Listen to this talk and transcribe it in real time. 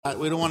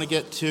We don't want to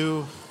get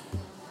too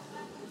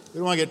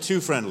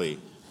friendly.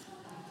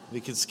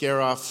 We could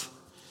scare off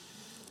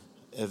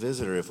a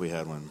visitor if we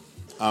had one.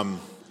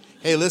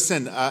 Hey,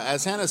 listen,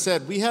 as Hannah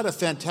said, we had a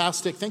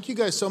fantastic, thank you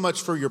guys so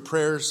much for your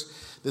prayers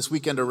this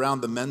weekend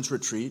around the men's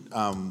retreat.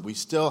 We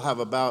still have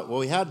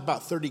we had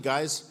about 30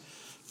 guys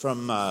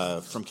from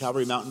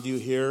Calvary Mountain View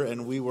here,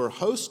 and we were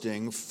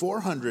hosting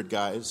 400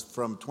 guys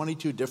from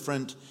 22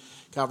 different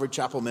Calvary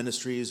Chapel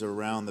ministries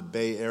around the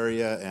Bay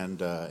Area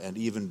and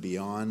even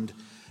beyond.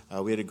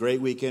 We had a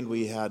great weekend.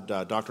 We had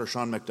Dr.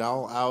 Sean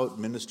McDowell out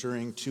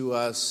ministering to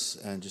us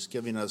and just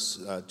giving us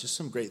just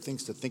some great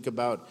things to think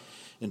about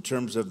in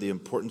terms of the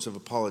importance of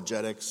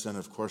apologetics and,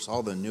 of course,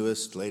 all the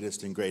newest,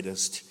 latest, and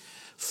greatest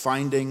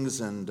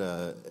findings and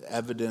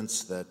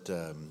evidence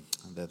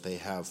that they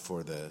have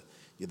for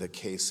the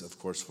case, of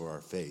course, for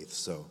our faith.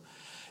 So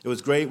it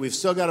was great. We've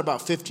still got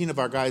about 15 of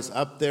our guys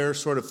up there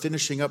sort of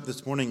finishing up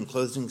this morning and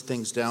closing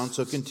things down.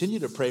 So continue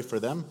to pray for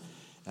them.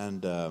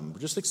 And we're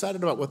just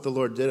excited about what the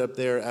Lord did up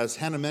there. As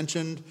Hannah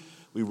mentioned,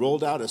 we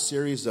rolled out a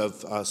series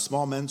of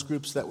small men's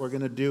groups that we're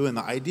going to do. And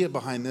the idea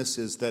behind this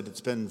is that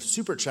it's been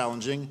super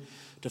challenging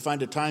to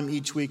find a time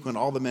each week when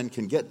all the men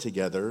can get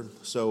together.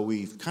 So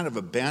we've kind of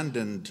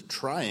abandoned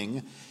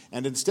trying.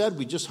 And instead,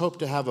 we just hope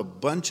to have a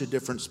bunch of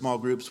different small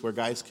groups where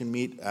guys can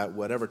meet at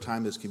whatever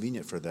time is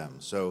convenient for them.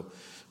 So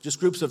just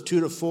groups of 2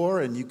 to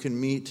 4, and you can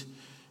meet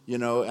at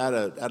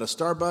a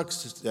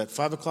Starbucks at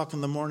 5 o'clock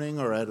in the morning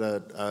or at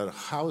a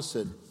house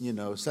at,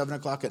 7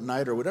 o'clock at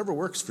night or whatever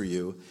works for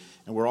you.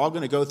 And we're all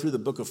going to go through the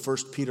book of 1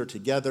 Peter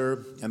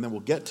together, and then we'll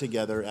get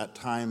together at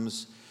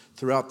times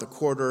throughout the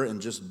quarter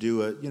and just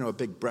do a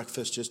big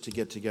breakfast just to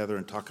get together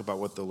and talk about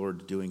what the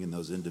Lord's doing in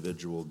those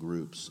individual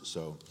groups.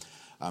 So,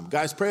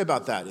 guys, pray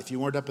about that. If you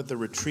weren't up at the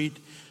retreat,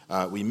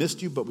 we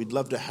missed you, but we'd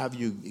love to have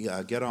you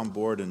get on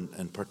board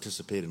and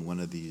participate in one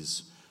of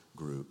these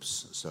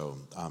groups. So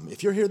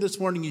if you're here this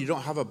morning and you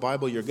don't have a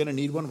Bible, you're going to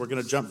need one. We're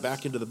going to jump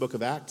back into the book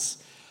of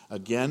Acts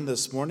again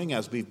this morning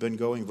as we've been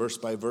going verse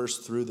by verse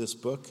through this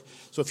book.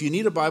 So if you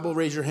need a Bible,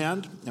 raise your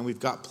hand, and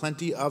we've got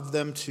plenty of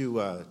them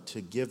to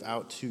give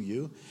out to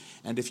you.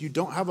 And if you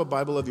don't have a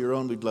Bible of your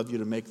own, we'd love you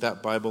to make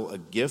that Bible a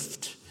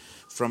gift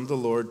from the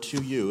Lord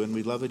to you. And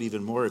we'd love it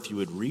even more if you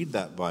would read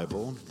that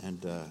Bible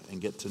and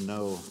get to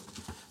know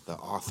the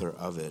author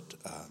of it.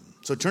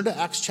 So turn to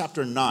Acts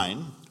chapter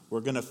 9. We're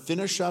going to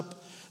finish up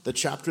the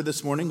chapter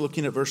this morning,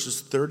 looking at verses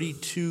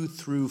 32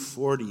 through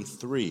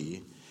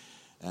 43.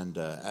 And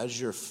as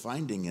you're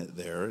finding it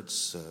there,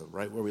 it's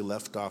right where we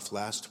left off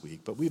last week.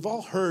 But we've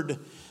all heard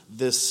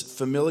this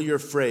familiar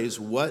phrase,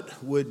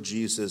 what would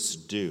Jesus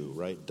do,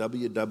 right?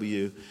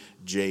 WWJD.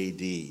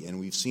 And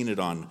we've seen it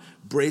on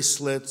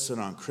bracelets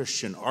and on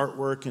Christian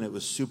artwork. And it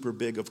was super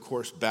big, of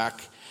course,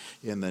 back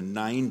in the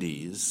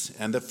 90s.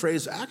 And the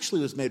phrase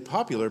actually was made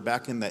popular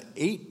back in the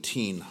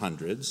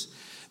 1800s.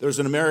 There was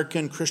an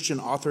American Christian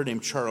author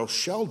named Charles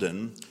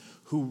Sheldon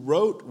who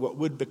wrote what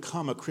would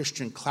become a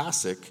Christian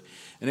classic,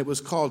 and it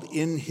was called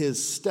In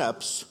His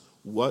Steps,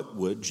 What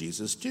Would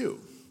Jesus Do?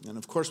 And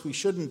of course, we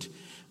shouldn't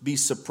be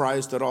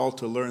surprised at all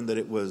to learn that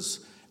it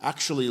was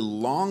actually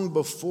long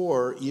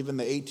before even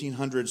the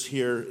 1800s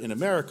here in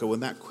America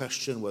when that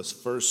question was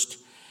first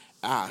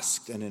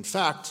asked. And in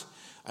fact,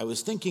 I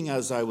was thinking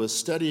as I was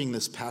studying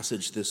this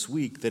passage this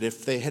week that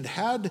if they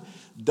had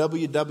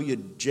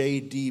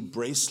WWJD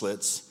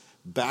bracelets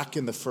back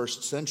in the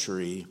first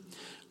century,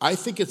 I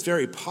think it's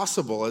very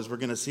possible, as we're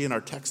going to see in our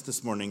text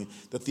this morning,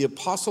 that the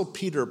Apostle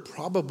Peter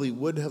probably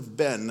would have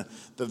been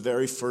the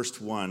very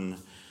first one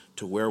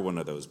to wear one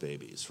of those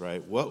babies,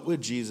 right? What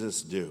would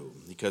Jesus do?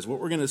 Because what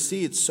we're going to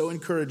see, it's so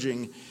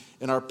encouraging.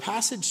 In our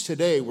passage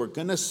today, we're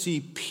going to see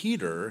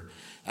Peter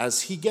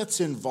as he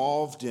gets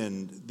involved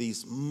in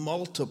these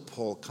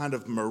multiple kind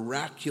of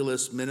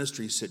miraculous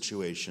ministry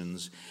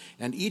situations.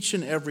 And each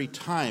and every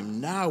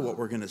time now what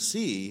we're going to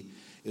see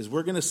is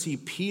we're going to see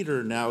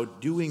Peter now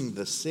doing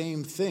the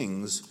same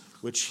things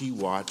which he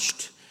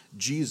watched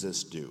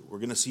Jesus do. We're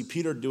going to see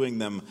Peter doing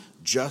them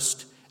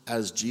just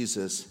as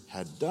Jesus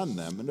had done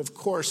them. And of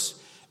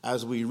course,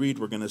 as we read,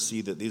 we're going to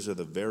see that these are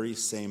the very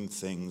same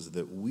things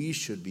that we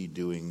should be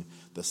doing,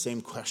 the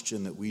same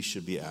question that we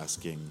should be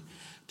asking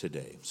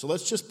today. So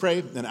let's just pray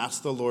and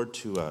ask the Lord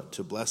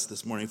to bless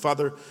this morning.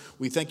 Father,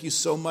 we thank you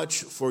so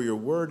much for your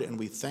word, and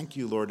we thank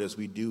you, Lord, as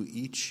we do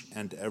each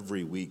and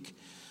every week,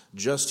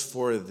 just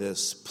for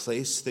this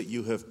place that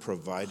you have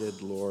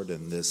provided, Lord,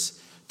 and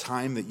this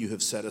time that you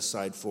have set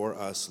aside for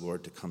us,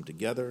 Lord, to come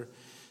together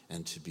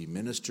and to be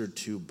ministered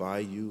to by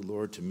you,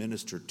 Lord, to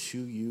minister to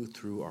you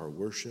through our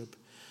worship,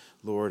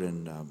 Lord,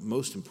 and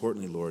most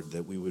importantly, Lord,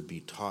 that we would be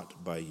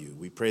taught by you.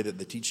 We pray that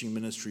the teaching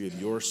ministry of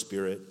your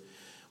Spirit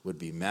would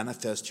be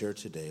manifest here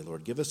today.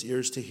 Lord, give us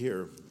ears to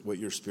hear what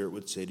your Spirit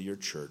would say to your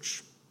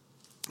church.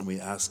 And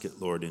we ask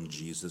it, Lord, in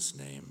Jesus'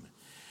 name.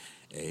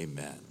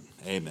 Amen.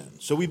 Amen.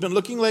 So we've been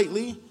looking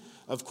lately,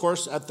 of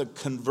course, at the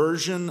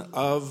conversion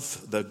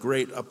of the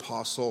great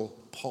apostle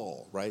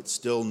Paul, right?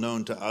 Still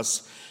known to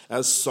us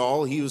as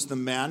Saul. He was the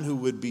man who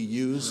would be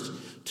used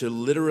to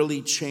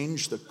literally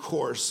change the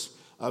course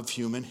of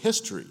human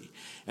history.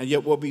 And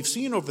yet what we've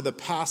seen over the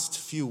past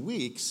few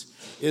weeks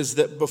is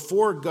that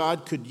before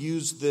God could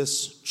use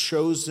this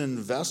chosen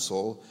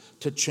vessel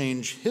to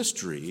change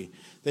history,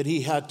 that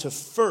he had to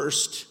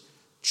first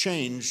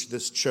change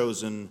this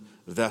chosen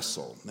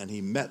vessel. And he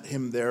met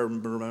him there,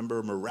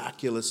 remember,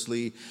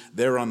 miraculously,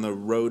 there on the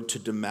road to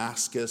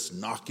Damascus,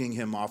 knocking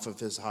him off of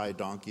his high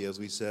donkey, as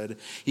we said.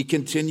 He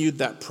continued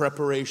that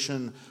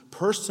preparation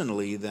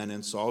personally then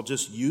in Saul,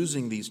 just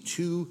using these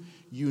two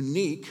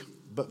unique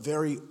but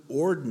very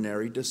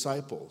ordinary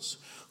disciples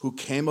who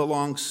came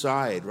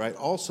alongside, right?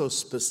 Also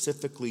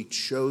specifically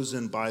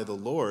chosen by the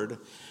Lord,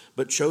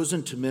 but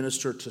chosen to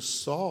minister to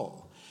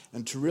Saul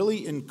and to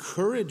really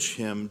encourage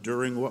him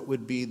during what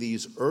would be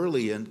these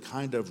early and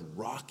kind of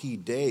rocky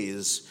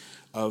days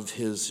of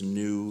his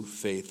new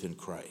faith in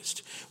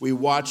Christ. We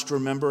watched,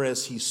 remember,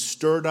 as he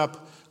stirred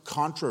up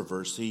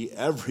controversy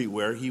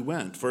everywhere he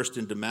went, first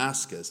in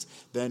Damascus,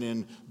 then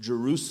in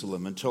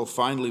Jerusalem, until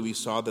finally we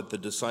saw that the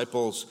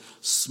disciples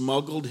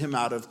smuggled him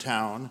out of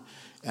town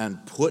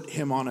and put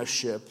him on a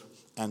ship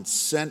and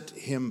sent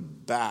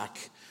him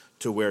back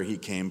to where he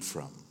came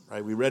from.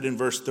 Right? We read in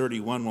verse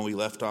 31 when we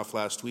left off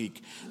last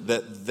week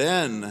that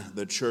then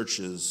the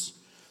churches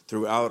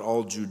throughout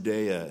all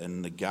Judea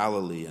and the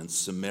Galilee and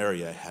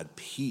Samaria had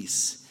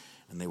peace,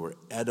 and they were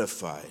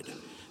edified.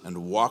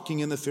 And walking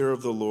in the fear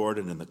of the Lord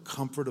and in the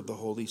comfort of the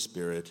Holy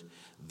Spirit,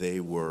 they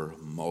were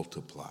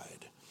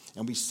multiplied.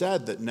 And we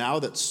said that now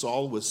that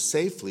Saul was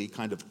safely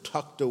kind of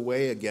tucked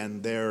away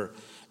again there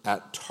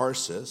at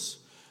Tarsus,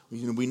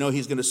 we know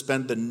he's going to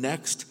spend the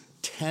next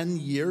 10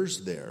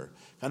 years there,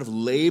 kind of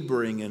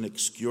laboring in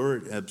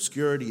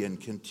obscurity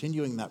and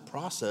continuing that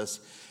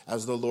process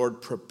as the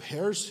Lord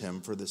prepares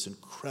him for this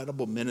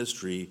incredible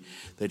ministry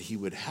that he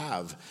would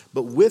have.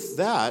 But with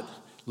that,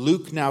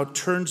 Luke now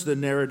turns the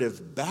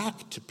narrative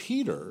back to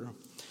Peter,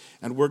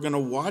 and we're going to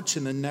watch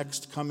in the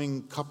next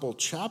coming couple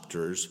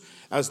chapters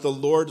as the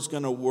Lord is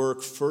going to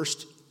work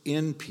first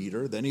in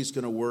Peter, then he's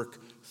going to work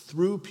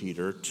through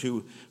Peter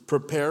to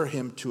prepare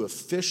him to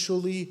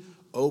officially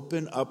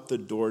open up the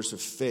doors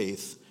of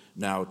faith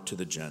now to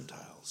the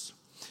Gentiles.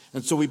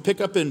 And so we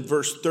pick up in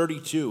verse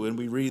 32, and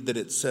we read that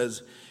it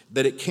says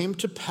that it came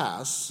to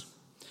pass,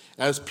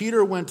 as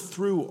Peter went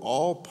through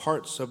all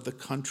parts of the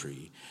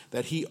country,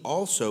 that he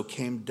also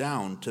came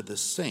down to the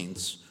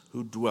saints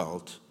who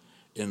dwelt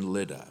in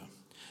Lydda.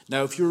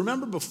 Now, if you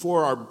remember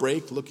before our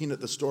break looking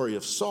at the story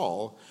of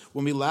Saul,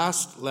 when we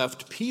last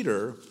left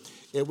Peter,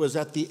 it was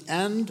at the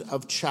end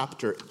of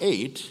chapter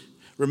 8.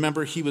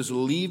 Remember, he was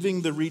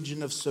leaving the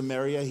region of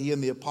Samaria. He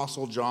and the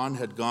Apostle John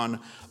had gone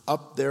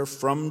up there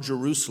from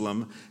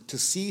Jerusalem to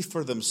see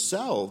for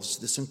themselves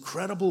this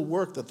incredible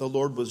work that the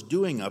Lord was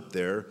doing up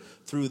there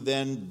through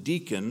then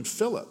deacon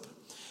Philip.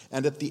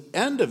 And at the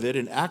end of it,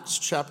 in Acts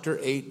chapter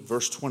 8,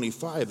 verse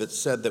 25, it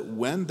said that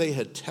when they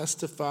had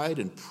testified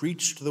and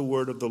preached the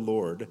word of the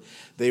Lord,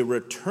 they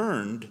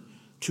returned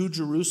to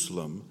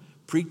Jerusalem,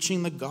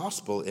 preaching the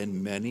gospel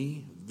in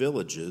many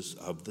villages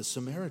of the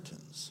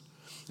Samaritans.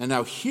 And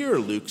now here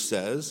Luke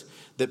says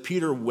that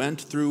Peter went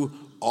through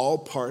all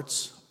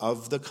parts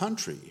of the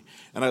country.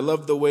 And I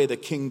love the way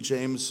that King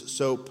James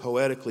so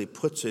poetically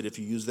puts it. If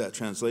you use that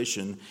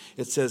translation,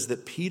 it says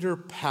that Peter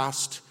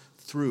passed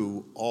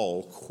through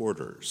all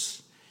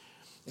quarters.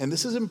 And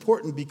this is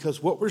important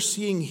because what we're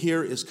seeing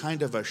here is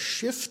kind of a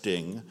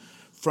shifting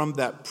from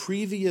that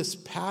previous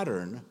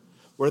pattern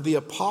where the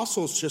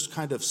apostles just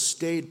kind of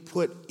stayed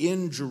put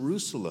in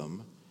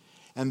Jerusalem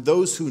and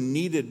those who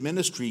needed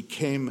ministry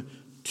came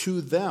to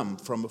them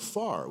from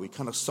afar. We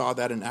kind of saw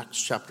that in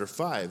Acts chapter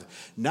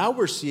 5. Now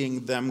we're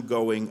seeing them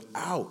going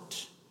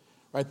out.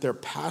 Right? They're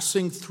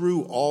passing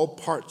through all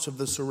parts of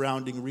the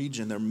surrounding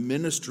region. They're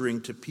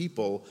ministering to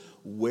people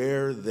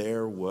where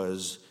there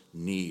was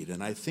need.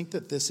 And I think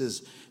that this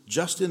is,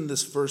 just in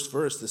this first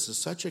verse, this is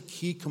such a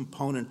key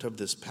component of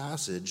this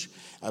passage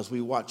as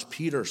we watch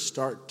Peter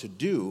start to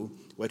do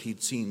what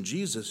he'd seen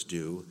Jesus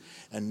do.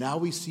 And now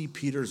we see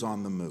Peter's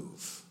on the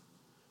move.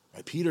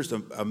 Right? Peter's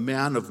a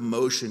man of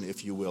motion,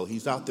 if you will.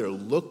 He's out there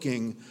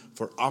looking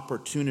for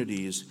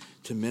opportunities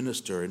to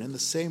minister. And in the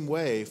same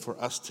way, for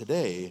us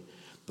today,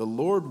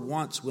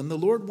 when the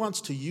Lord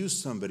wants to use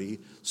somebody,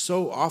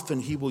 so often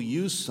he will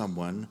use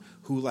someone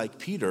who, like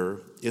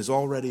Peter, is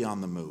already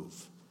on the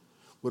move.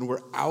 When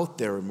we're out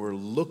there and we're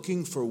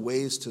looking for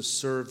ways to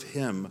serve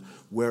him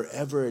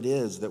wherever it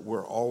is that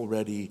we're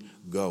already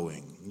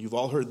going. You've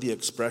all heard the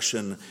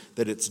expression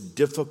that it's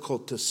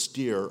difficult to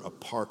steer a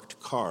parked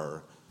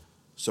car,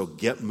 so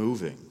get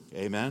moving.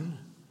 Amen?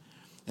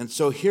 And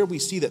so here we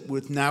see that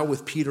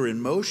with Peter in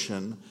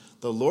motion,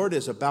 the Lord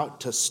is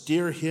about to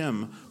steer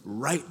him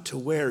right to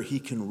where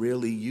he can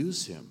really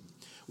use him,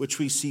 which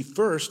we see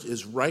first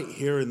is right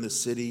here in the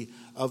city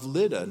of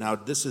Lydda. Now,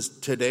 this is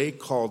today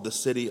called the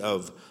city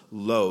of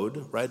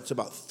Lod, right? It's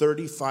about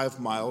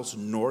 35 miles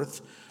north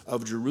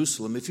of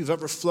Jerusalem. If you've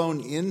ever flown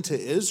into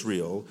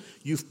Israel,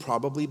 you've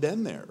probably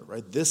been there,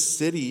 right? This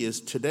city is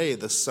today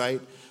the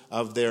site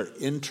of their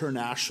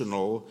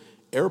international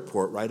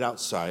airport right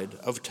outside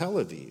of Tel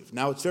Aviv.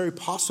 Now, it's very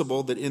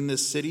possible that in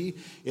this city,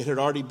 it had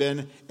already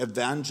been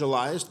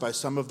evangelized by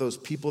some of those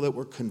people that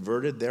were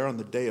converted there on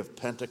the day of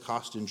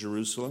Pentecost in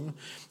Jerusalem.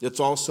 It's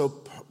also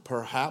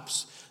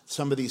perhaps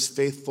some of these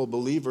faithful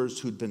believers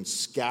who'd been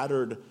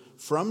scattered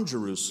from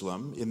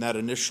Jerusalem in that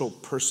initial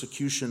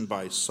persecution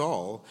by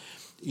Saul,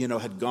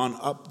 had gone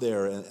up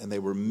there and they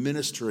were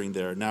ministering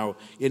there. Now,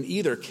 in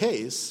either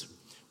case,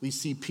 we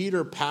see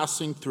Peter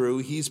passing through.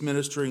 He's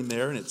ministering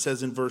there, and it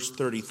says in verse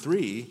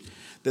 33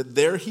 that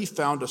there he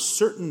found a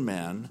certain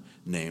man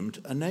named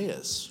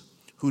Aeneas,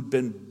 who'd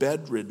been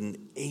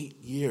bedridden 8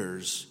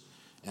 years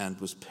and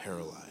was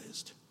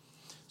paralyzed.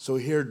 So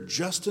here,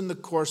 just in the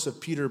course of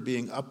Peter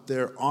being up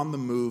there on the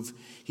move,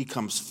 he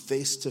comes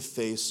face to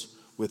face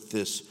with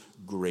this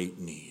great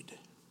need,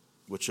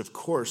 which of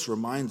course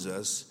reminds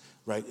us,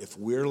 right, if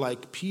we're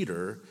like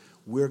Peter,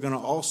 we're going to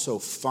also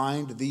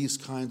find these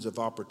kinds of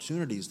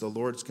opportunities. The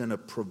Lord's going to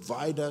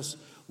provide us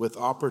with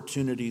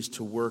opportunities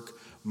to work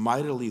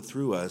mightily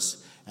through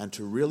us and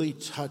to really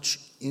touch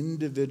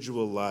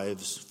individual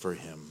lives for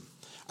him.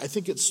 I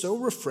think it's so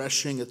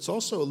refreshing. It's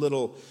also a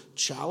little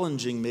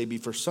challenging maybe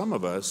for some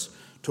of us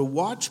to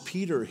watch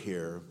Peter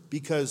here,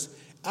 because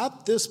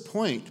at this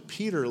point,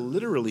 Peter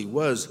literally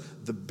was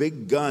the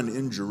big gun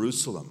in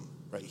Jerusalem.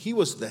 Right? He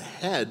was the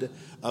head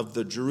of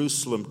the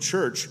Jerusalem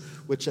church,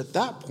 which at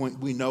that point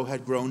we know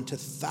had grown to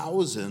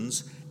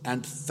thousands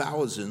and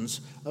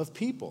thousands of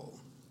people.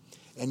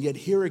 And yet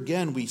here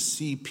again we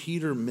see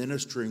Peter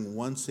ministering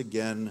once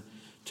again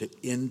to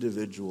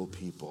individual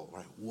people,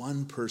 right?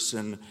 One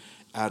person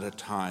at a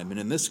time. And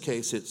in this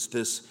case, it's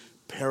this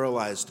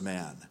paralyzed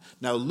man.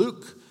 Now,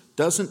 Luke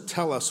doesn't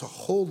tell us a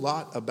whole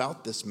lot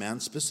about this man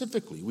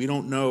specifically. We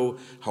don't know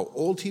how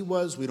old he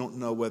was. We don't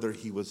know whether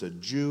he was a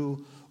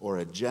Jew or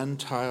a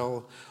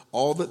Gentile.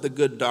 All that the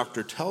good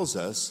doctor tells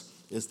us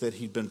is that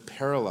he'd been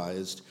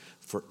paralyzed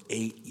for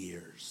 8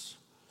 years.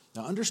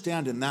 Now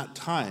understand, in that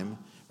time,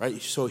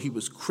 right, so he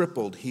was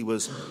crippled, he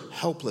was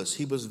helpless,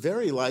 he was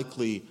very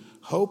likely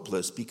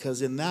hopeless,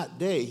 because in that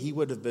day he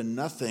would have been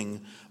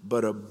nothing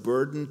but a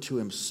burden to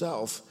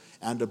himself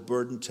and a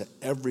burden to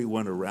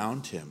everyone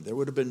around him. There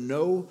would have been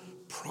no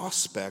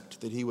prospect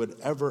that he would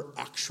ever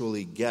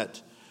actually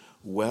get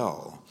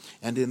well.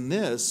 And in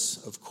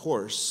this, of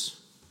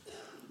course,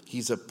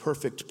 he's a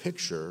perfect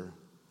picture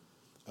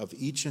of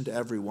each and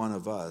every one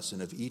of us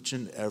and of each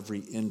and every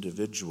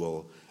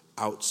individual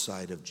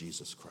outside of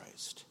Jesus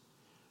Christ.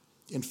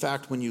 In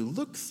fact, when you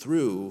look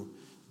through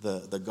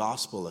the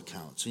gospel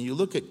accounts and you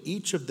look at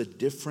each of the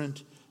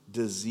different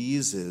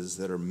diseases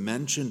that are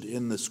mentioned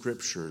in the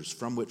scriptures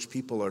from which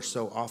people are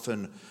so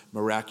often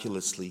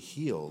miraculously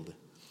healed,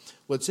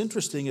 what's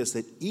interesting is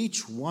that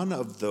each one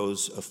of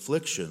those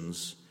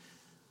afflictions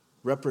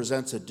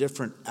represents a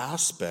different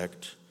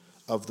aspect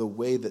of the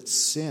way that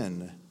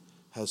sin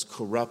has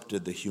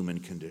corrupted the human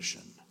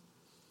condition.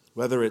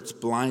 Whether it's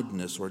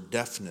blindness or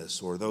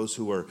deafness, or those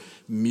who are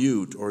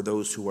mute, or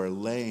those who are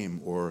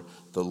lame, or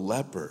the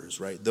lepers,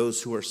 right?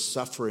 Those who are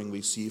suffering,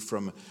 we see,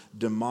 from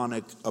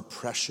demonic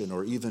oppression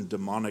or even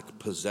demonic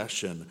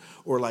possession.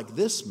 Or like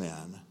this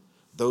man,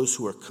 those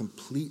who are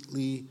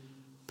completely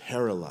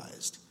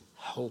paralyzed,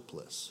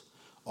 helpless.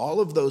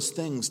 All of those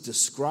things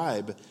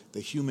describe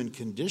the human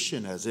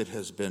condition as it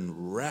has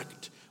been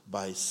wrecked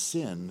by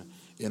sin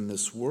in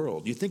this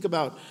world. You think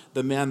about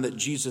the man that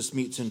Jesus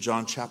meets in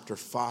John chapter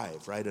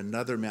 5, right?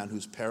 Another man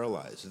who's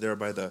paralyzed there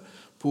by the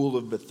pool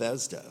of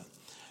Bethesda.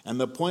 And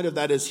the point of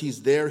that is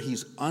he's there,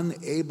 he's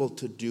unable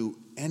to do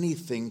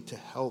anything to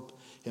help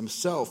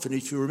himself. And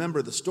if you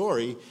remember the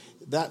story,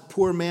 that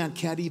poor man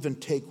can't even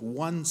take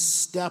one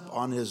step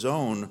on his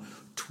own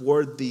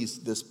toward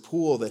this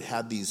pool that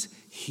had these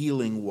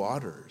healing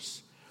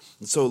waters.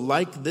 And so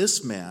like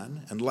this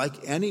man, and like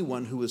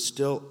anyone who is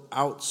still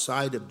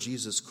outside of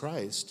Jesus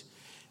Christ,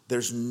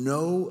 there's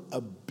no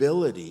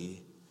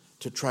ability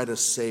to try to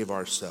save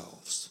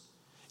ourselves.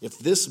 If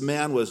this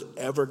man was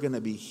ever going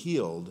to be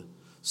healed,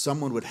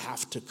 someone would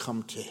have to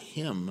come to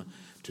him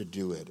to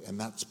do it. And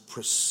that's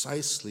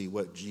precisely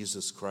what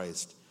Jesus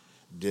Christ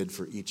did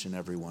for each and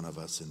every one of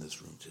us in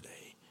this room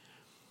today.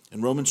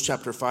 In Romans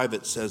chapter 5,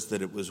 it says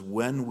that it was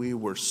when we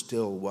were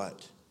still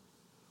what?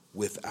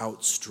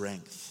 Without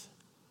strength.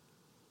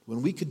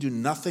 When we could do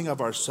nothing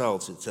of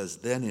ourselves, it says,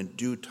 then in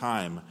due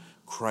time,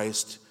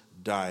 Christ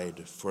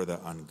died for the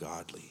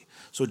ungodly.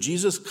 So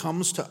Jesus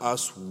comes to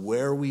us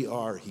where we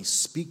are. He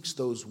speaks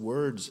those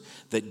words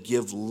that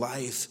give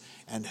life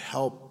and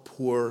help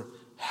poor,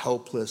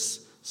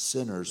 helpless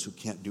sinners who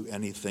can't do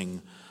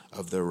anything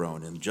of their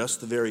own. In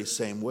just the very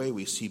same way,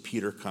 we see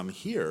Peter come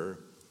here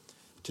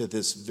to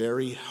this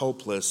very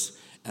helpless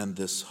and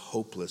this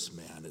hopeless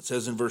man. It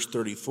says in verse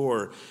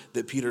 34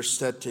 that Peter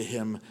said to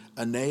him,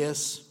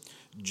 Aeneas,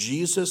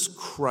 Jesus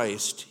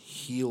Christ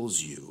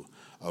heals you.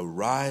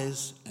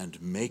 Arise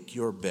and make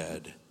your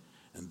bed.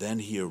 And then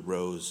he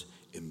arose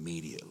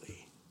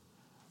immediately.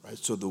 Right?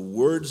 So the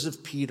words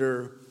of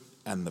Peter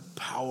and the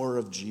power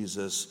of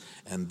Jesus,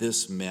 and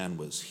this man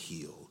was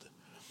healed.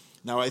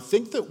 Now I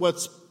think that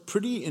what's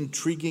pretty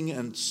intriguing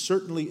and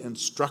certainly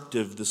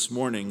instructive this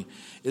morning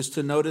is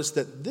to notice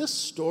that this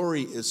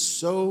story is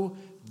so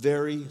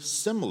very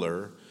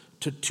similar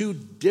to two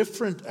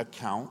different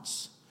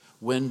accounts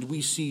when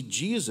we see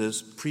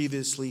Jesus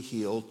previously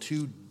heal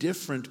two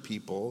different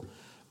people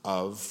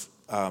of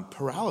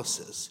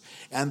paralysis.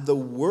 And the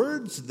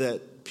words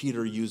that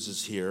Peter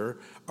uses here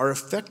are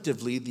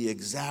effectively the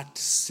exact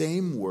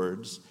same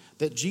words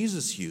that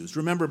Jesus used.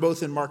 Remember,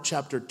 both in Mark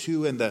chapter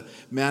 2 and the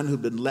man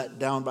who'd been let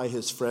down by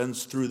his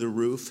friends through the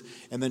roof,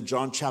 and then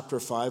John chapter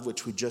 5,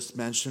 which we just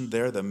mentioned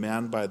there, the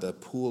man by the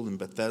pool in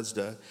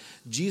Bethesda,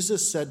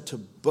 Jesus said to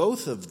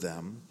both of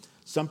them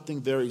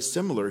something very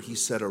similar. He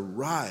said,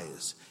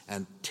 "Arise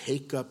and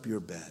take up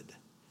your bed,"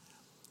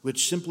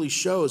 which simply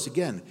shows,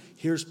 again,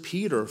 here's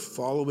Peter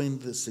following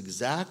this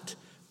exact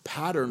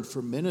pattern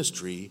for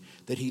ministry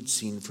that he'd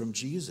seen from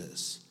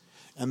Jesus.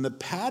 And the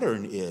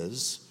pattern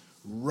is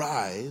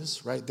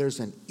rise, right? There's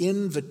an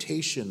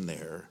invitation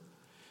there.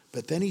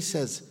 But then he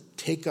says,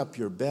 take up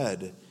your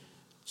bed.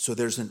 So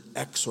there's an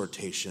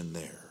exhortation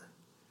there.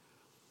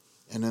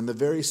 And in the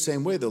very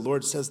same way, the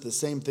Lord says the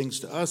same things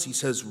to us. He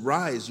says,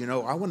 rise,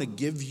 I want to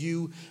give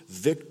you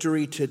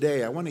victory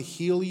today. I want to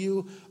heal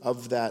you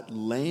of that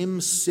lame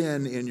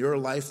sin in your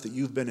life that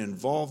you've been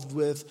involved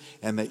with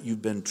and that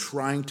you've been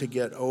trying to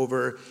get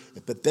over.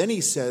 But then he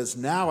says,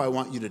 now I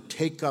want you to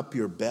take up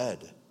your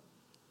bed.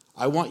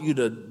 I want you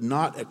to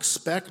not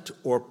expect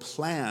or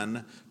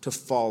plan to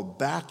fall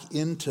back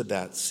into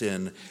that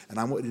sin. And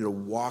I want you to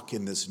walk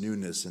in this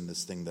newness in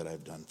this thing that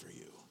I've done for you.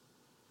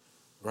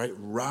 Right?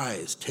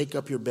 Rise, take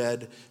up your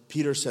bed.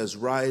 Peter says,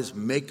 rise,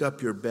 make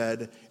up your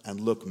bed, and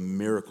look,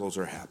 miracles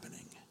are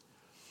happening.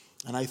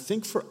 And I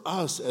think for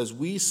us, as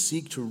we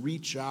seek to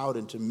reach out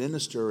and to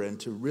minister and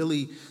to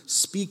really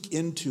speak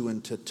into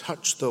and to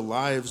touch the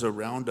lives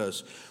around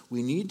us,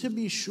 we need to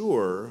be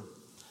sure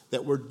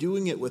that we're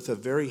doing it with a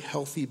very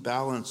healthy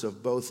balance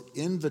of both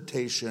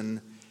invitation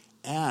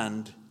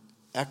and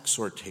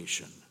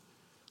exhortation.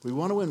 We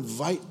want to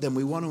invite them.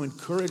 We want to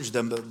encourage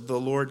them that the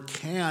Lord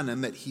can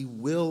and that he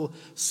will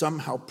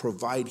somehow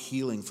provide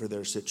healing for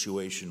their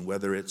situation,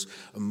 whether it's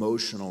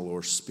emotional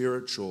or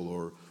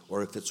spiritual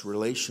or if it's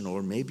relational,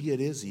 or maybe it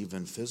is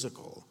even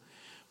physical.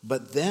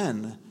 But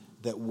then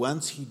that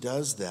once he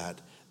does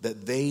that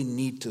they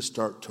need to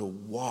start to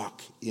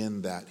walk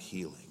in that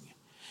healing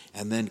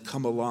and then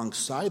come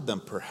alongside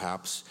them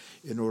perhaps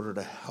in order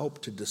to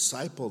help to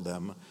disciple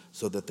them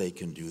so that they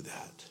can do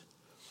that.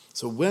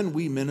 So when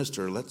we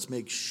minister, let's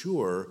make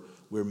sure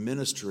we're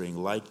ministering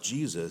like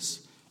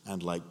Jesus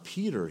and like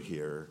Peter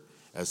here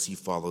as he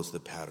follows the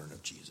pattern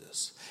of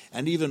Jesus.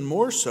 And even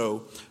more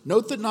so,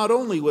 note that not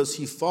only was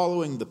he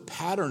following the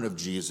pattern of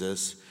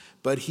Jesus,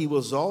 but he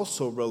was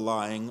also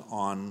relying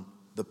on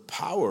the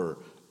power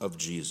of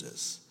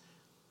Jesus.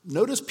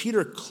 Notice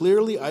Peter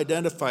clearly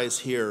identifies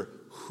here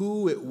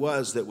who it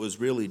was that was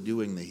really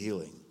doing the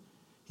healing.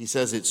 He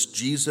says it's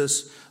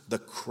Jesus the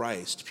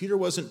Christ. Peter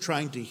wasn't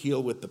trying to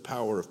heal with the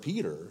power of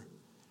Peter,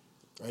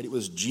 right? It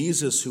was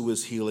Jesus who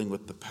was healing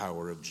with the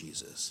power of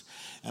Jesus.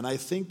 And I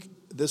think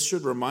this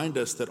should remind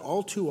us that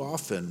all too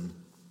often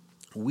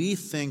we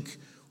think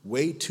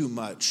way too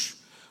much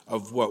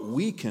of what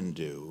we can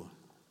do,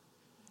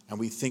 and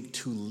we think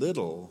too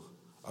little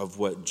of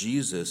what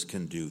Jesus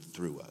can do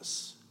through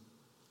us.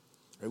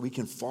 Right? We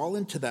can fall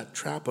into that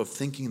trap of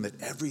thinking that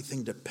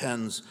everything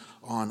depends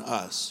on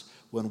us,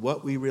 when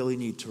what we really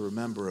need to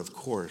remember, of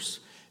course,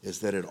 is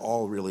that it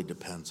all really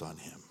depends on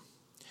him.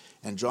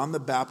 And John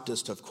the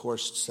Baptist, of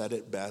course, said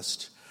it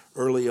best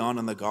early on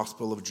in the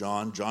Gospel of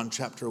John. John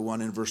chapter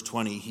 1 and verse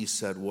 20, he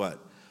said what?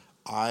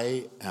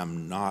 I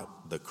am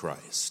not the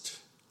Christ.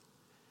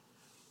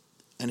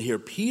 And here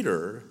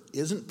Peter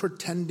isn't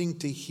pretending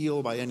to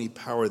heal by any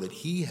power that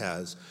he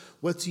has.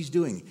 What's he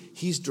doing?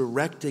 He's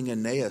directing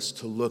Aeneas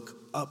to look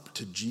up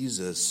to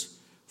Jesus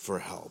for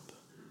help.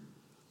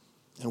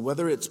 And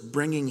whether it's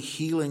bringing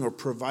healing or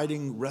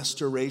providing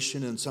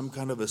restoration in some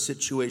kind of a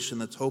situation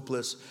that's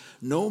hopeless,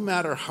 no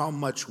matter how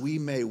much we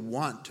may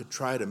want to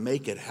try to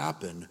make it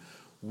happen,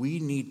 we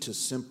need to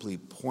simply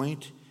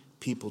point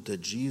people to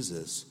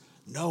Jesus,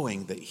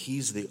 knowing that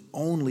he's the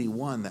only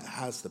one that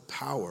has the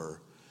power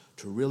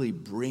to really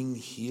bring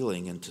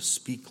healing and to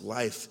speak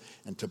life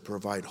and to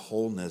provide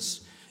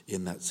wholeness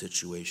in that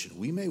situation.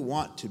 We may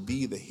want to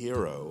be the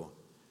hero,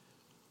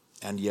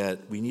 and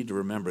yet we need to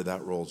remember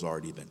that role's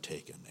already been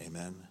taken.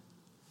 Amen?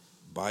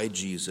 By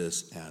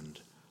Jesus and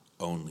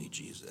only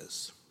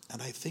Jesus.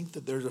 And I think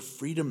that there's a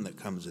freedom that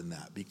comes in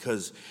that,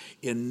 because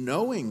in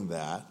knowing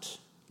that,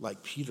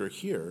 like Peter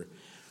here,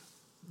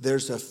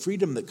 there's a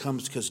freedom that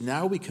comes because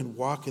now we can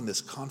walk in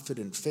this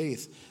confident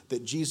faith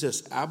that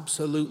Jesus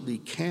absolutely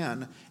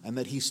can and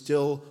that he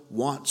still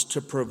wants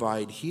to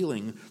provide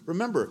healing.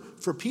 Remember,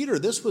 for Peter,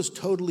 this was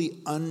totally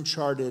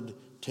uncharted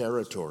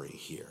territory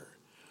here.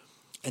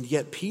 And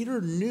yet Peter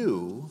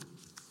knew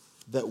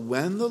that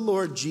when the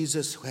Lord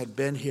Jesus had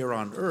been here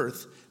on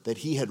earth, that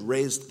he had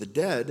raised the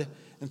dead.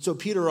 And so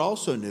Peter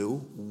also knew,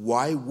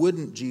 why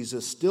wouldn't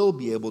Jesus still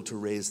be able to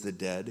raise the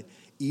dead,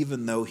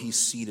 even though he's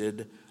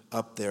seated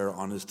up there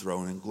on his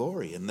throne in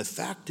glory. And the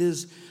fact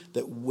is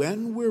that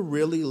when we're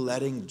really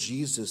letting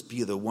Jesus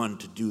be the one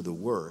to do the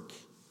work,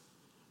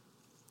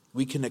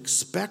 we can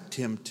expect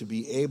him to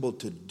be able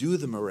to do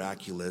the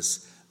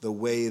miraculous the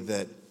way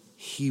that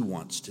he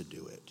wants to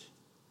do it.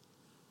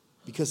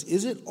 Because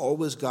is it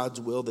always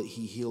God's will that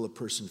he heal a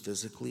person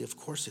physically? Of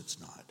course it's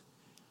not.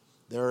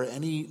 There are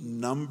any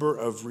number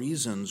of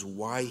reasons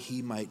why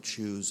he might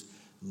choose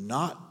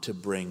not to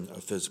bring a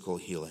physical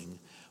healing.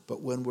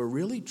 But when we're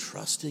really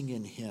trusting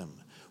in him,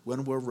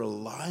 when we're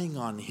relying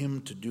on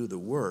him to do the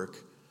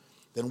work,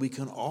 then we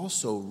can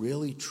also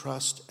really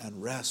trust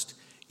and rest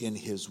in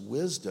his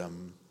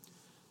wisdom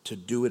to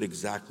do it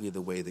exactly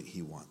the way that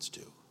he wants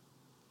to.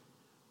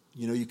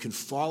 You know, you can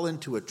fall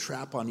into a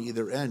trap on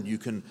either end. You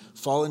can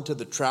fall into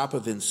the trap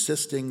of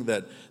insisting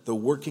that the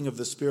working of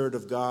the Spirit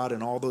of God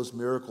and all those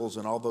miracles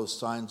and all those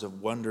signs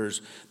of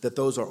wonders, that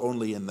those are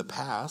only in the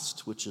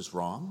past, which is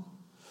wrong.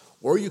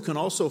 Or you can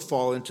also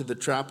fall into the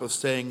trap of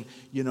saying,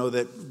 you know,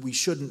 that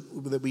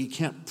we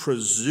can't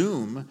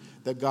presume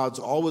that God's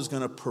always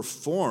going to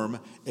perform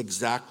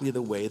exactly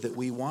the way that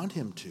we want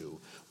him to.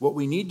 What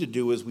we need to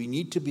do is we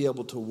need to be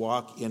able to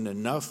walk in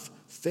enough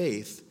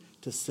faith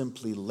to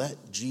simply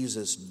let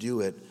Jesus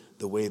do it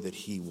the way that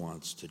he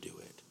wants to do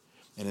it.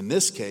 And in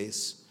this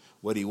case,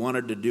 what he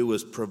wanted to do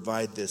was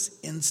provide this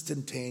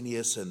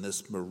instantaneous and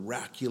this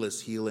miraculous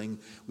healing.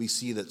 We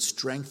see that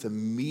strength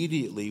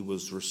immediately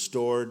was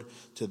restored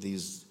to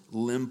these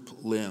limp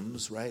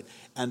limbs, right?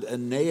 And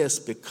Aeneas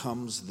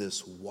becomes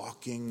this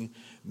walking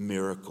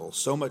miracle.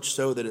 So much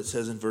so that it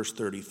says in verse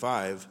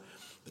 35,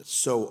 that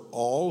so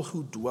all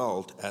who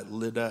dwelt at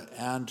Lydda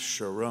and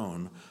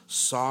Sharon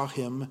saw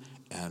him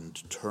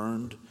and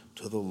turned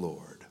to the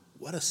Lord.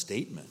 What a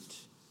statement.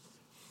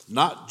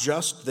 Not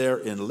just there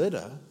in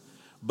Lydda,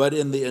 but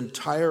in the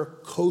entire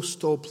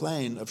coastal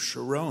plain of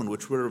Sharon,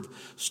 which would have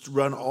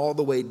run all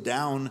the way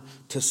down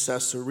to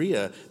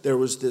Caesarea. There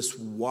was this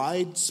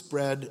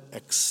widespread,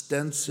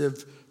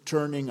 extensive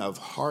turning of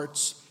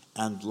hearts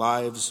and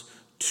lives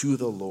to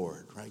the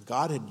Lord. Right?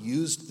 God had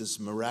used this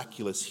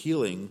miraculous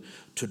healing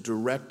to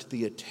direct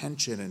the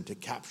attention and to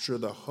capture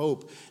the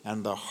hope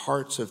and the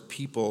hearts of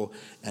people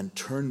and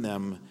turn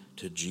them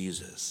to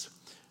Jesus.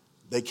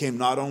 They came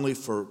not only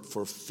for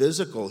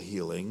physical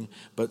healing,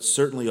 but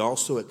certainly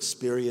also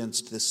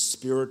experienced this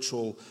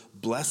spiritual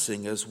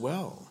blessing as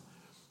well.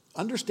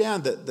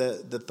 Understand that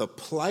the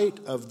plight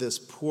of this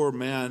poor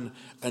man,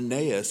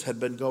 Aeneas, had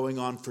been going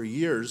on for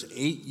years,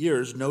 8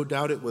 years. No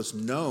doubt it was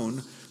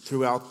known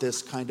throughout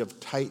this kind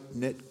of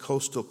tight-knit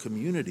coastal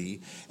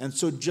community. And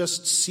so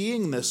just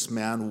seeing this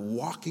man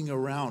walking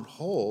around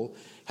whole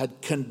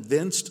had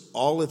convinced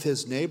all of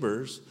his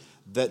neighbors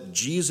that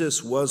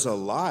Jesus was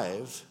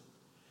alive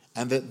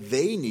and that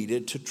they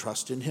needed to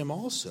trust in him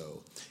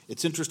also.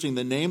 It's interesting,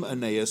 the name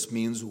Aeneas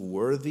means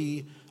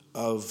worthy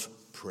of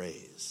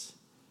praise.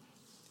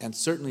 And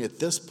certainly at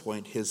this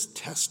point, his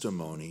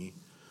testimony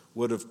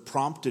would have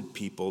prompted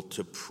people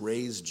to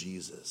praise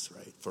Jesus,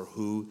 right, for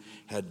who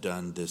had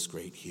done this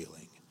great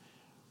healing.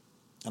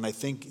 And I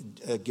think,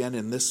 again,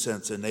 in this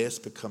sense, Aeneas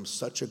becomes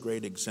such a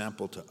great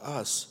example to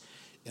us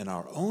in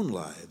our own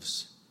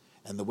lives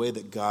and the way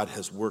that God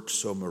has worked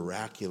so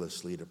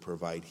miraculously to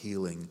provide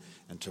healing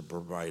and to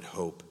provide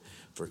hope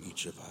for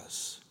each of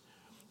us.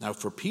 Now,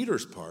 for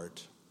Peter's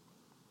part,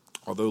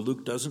 although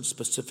Luke doesn't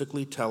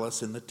specifically tell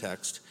us in the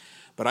text,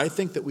 but I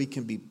think that we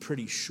can be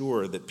pretty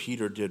sure that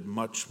Peter did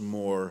much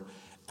more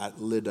at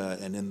Lydda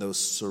and in those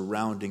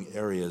surrounding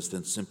areas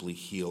than simply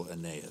heal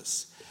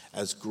Aeneas.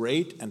 As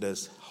great and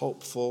as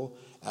helpful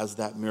as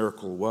that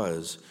miracle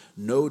was,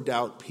 no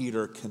doubt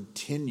Peter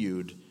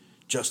continued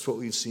just what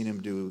we've seen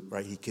him do,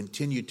 right? He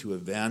continued to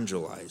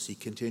evangelize. He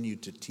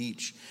continued to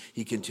teach.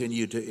 He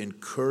continued to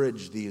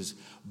encourage these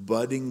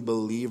budding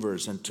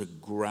believers and to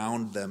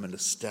ground them and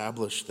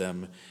establish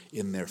them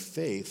in their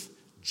faith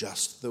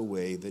just the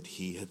way that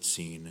he had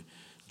seen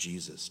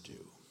Jesus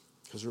do.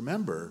 Because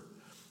remember,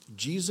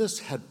 Jesus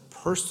had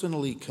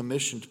personally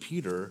commissioned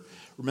Peter.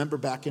 Remember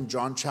back in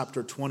John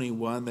chapter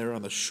 21, there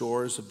on the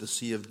shores of the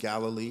Sea of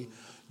Galilee,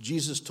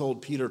 Jesus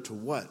told Peter to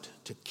what?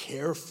 To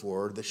care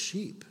for the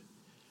sheep.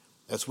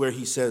 That's where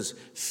he says,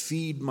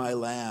 feed my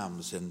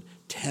lambs and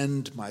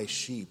tend my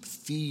sheep.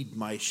 Feed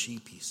my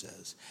sheep, he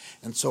says.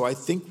 And so I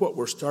think what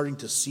we're starting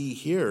to see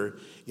here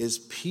is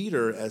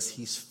Peter, as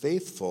he's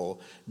faithful,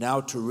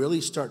 now to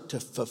really start to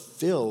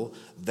fulfill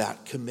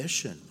that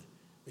commission.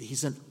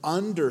 He's an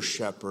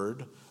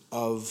under-shepherd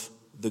of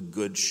the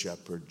good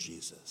shepherd,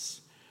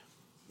 Jesus.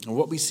 And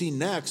what we see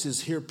next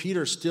is here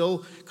Peter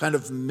still kind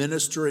of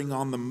ministering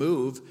on the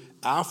move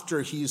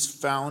after he's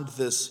found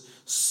this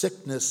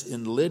sickness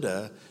in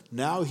Lydda.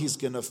 Now he's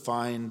going to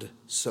find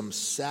some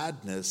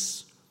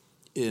sadness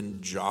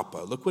in Joppa.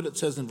 Look what it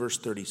says in verse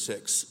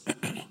 36.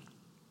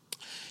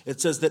 It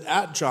says that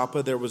at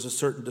Joppa there was a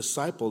certain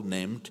disciple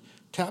named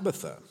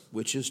Tabitha,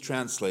 which is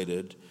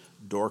translated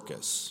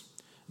Dorcas.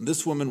 And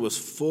this woman was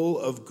full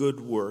of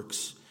good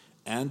works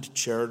and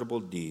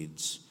charitable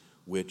deeds,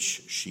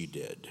 which she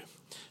did.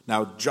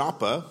 Now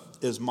Joppa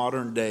is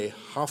modern-day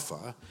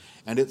Haifa,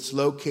 and it's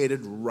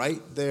located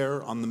right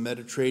there on the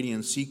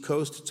Mediterranean Sea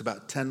coast. It's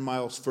about 10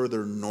 miles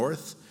further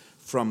north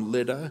from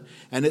Lydda,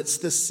 and it's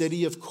the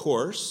city, of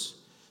course,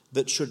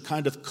 that should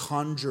kind of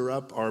conjure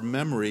up our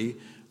memory,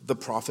 the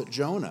prophet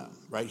Jonah,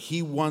 right?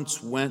 He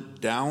once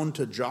went down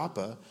to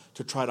Joppa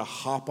to try to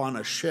hop on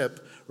a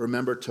ship,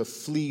 remember, to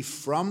flee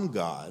from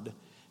God,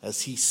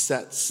 as he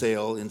set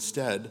sail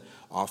instead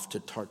off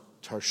to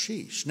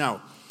Tarshish.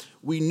 Now,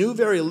 we knew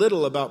very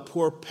little about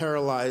poor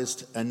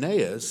paralyzed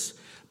Aeneas,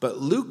 but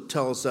Luke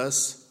tells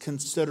us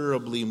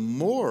considerably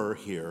more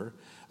here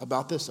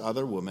about this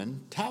other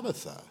woman,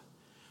 Tabitha,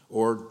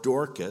 or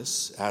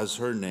Dorcas, as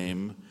her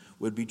name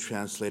would be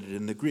translated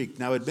in the Greek.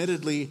 Now,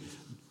 admittedly,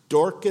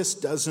 Dorcas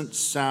doesn't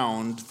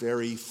sound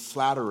very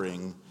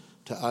flattering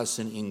to us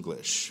in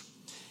English.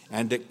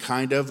 And it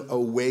kind of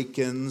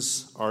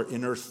awakens our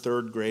inner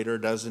third grader,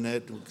 doesn't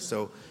it?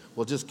 So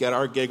we'll just get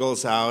our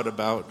giggles out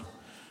about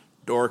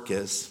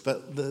Dorcas.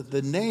 But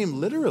the name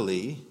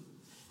literally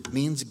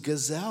means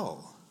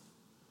gazelle.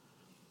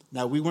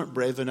 Now, we weren't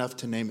brave enough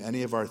to name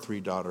any of our 3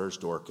 daughters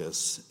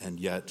Dorcas, and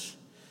yet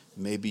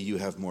maybe you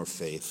have more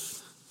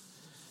faith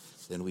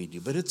than we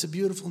do. But it's a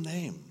beautiful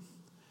name,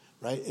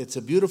 right? It's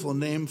a beautiful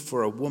name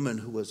for a woman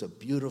who was a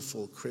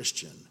beautiful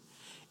Christian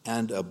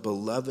and a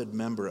beloved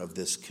member of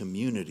this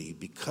community,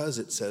 because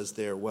it says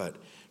there what?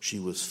 She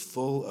was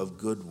full of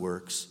good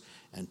works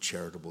and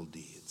charitable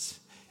deeds.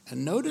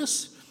 And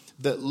notice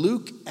that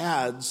Luke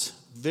adds,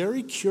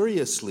 very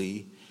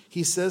curiously,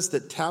 he says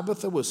that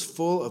Tabitha was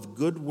full of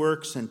good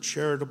works and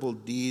charitable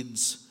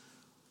deeds,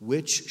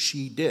 which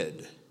she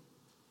did.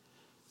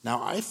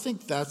 Now, I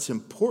think that's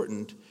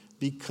important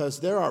because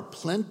there are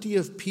plenty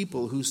of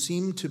people who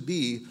seem to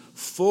be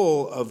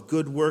full of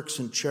good works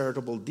and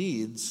charitable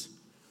deeds,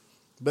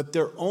 but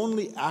they're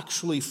only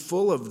actually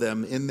full of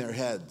them in their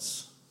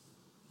heads.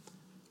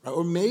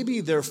 Or maybe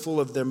they're full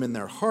of them in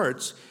their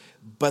hearts,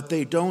 but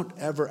they don't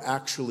ever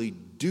actually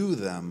do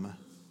them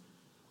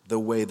the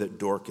way that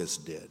Dorcas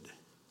did.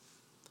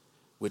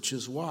 Which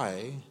is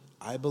why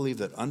I believe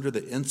that under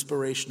the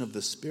inspiration of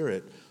the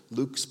Spirit,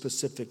 Luke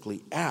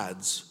specifically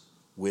adds,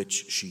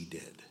 which she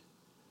did,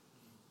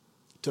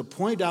 to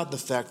point out the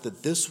fact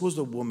that this was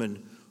a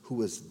woman who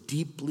was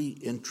deeply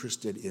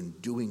interested in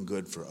doing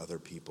good for other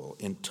people,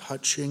 in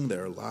touching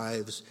their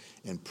lives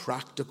in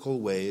practical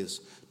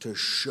ways to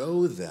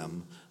show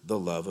them the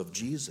love of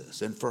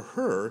Jesus. And for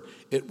her,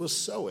 it was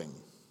sewing.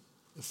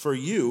 For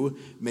you,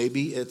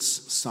 maybe it's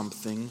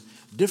something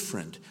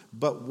different.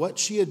 But what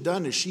she had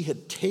done is she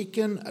had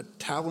taken a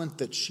talent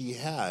that she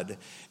had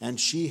and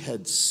she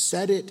had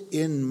set it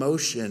in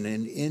motion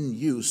and in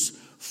use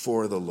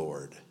for the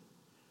Lord.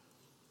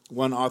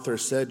 One author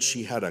said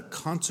she had a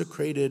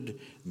consecrated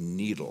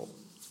needle.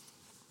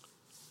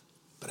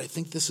 But I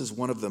think this is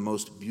one of the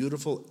most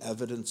beautiful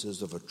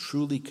evidences of a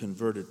truly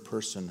converted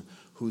person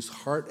whose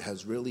heart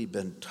has really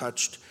been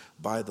touched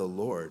by the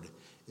Lord,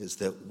 is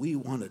that we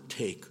want to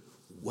take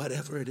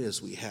whatever it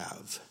is we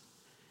have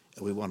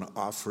and we want to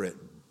offer it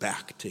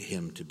back to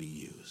him to be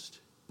used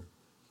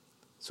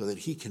so that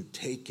he can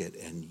take it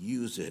and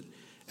use it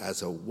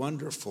as a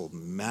wonderful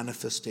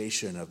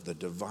manifestation of the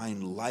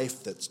divine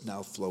life that's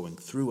now flowing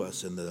through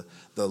us and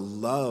the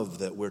love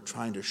that we're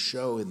trying to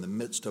show in the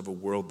midst of a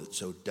world that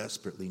so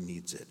desperately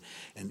needs it.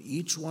 And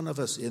each one of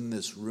us in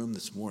this room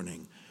this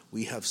morning,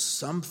 we have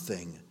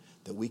something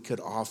that we could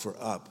offer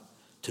up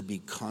to be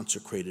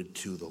consecrated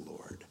to the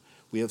Lord.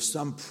 We have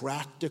some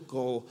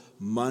practical,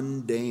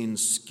 mundane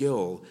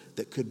skill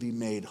that could be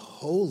made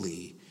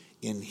holy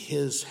in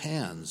his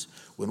hands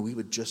when we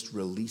would just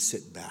release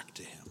it back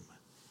to him.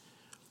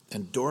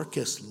 And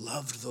Dorcas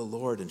loved the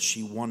Lord, and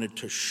she wanted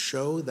to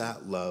show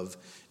that love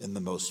in the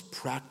most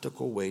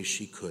practical way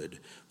she could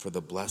for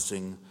the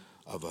blessing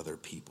of other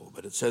people.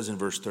 But it says in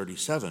verse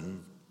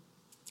 37,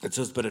 it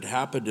says, "But it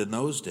happened in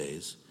those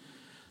days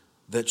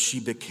that she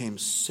became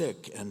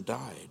sick and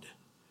died.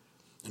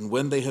 And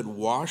when they had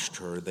washed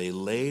her, they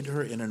laid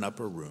her in an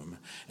upper room.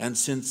 And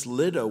since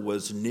Lydda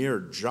was near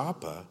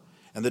Joppa,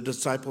 and the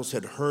disciples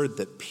had heard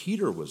that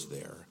Peter was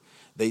there,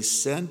 they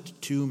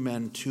sent 2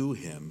 men to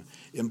him,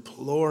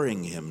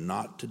 imploring him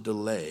not to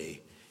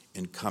delay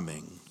in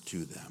coming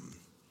to them."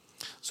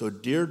 So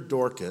dear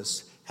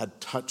Dorcas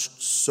had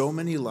touched so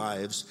many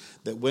lives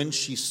that when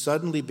she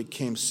suddenly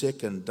became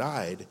sick and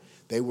died,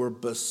 they were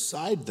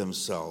beside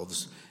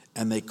themselves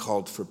and they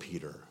called for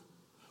Peter.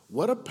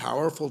 What a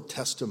powerful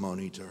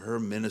testimony to her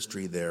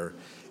ministry there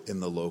in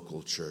the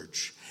local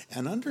church.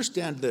 And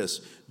understand this,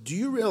 do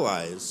you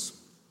realize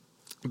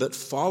that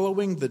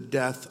following the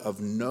death of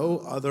no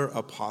other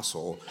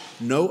apostle,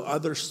 no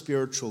other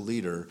spiritual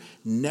leader,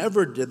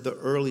 never did the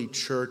early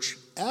church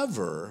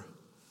ever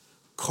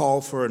call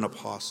for an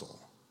apostle?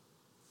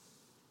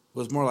 It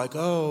was more like,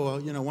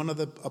 one of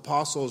the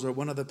apostles or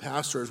one of the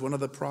pastors, one of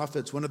the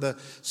prophets, one of the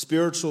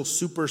spiritual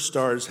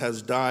superstars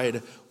has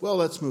died. Well,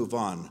 let's move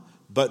on.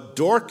 But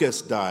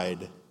Dorcas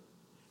died.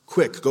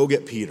 Quick, go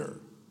get Peter.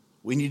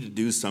 We need to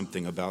do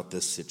something about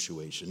this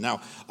situation.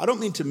 Now, I don't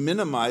mean to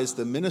minimize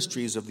the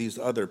ministries of these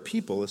other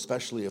people,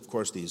 especially, of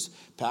course, these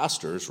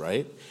pastors,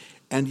 right?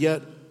 And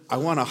yet, I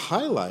want to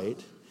highlight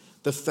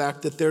the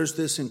fact that there's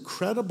this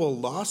incredible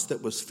loss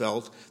that was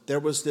felt.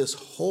 There was this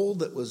hole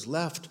that was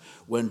left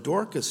when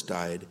Dorcas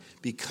died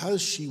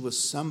because she was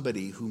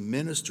somebody who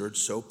ministered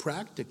so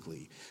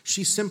practically.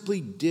 She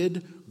simply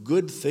did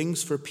good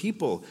things for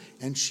people.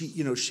 And she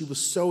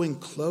was sewing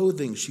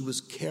clothing. She was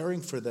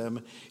caring for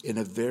them in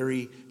a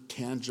very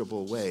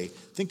tangible way.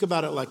 Think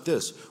about it like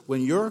this.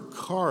 When your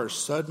car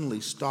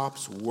suddenly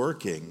stops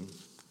working,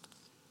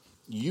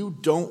 you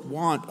don't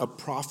want a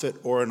prophet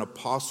or an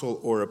apostle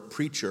or a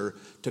preacher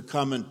to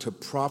come and to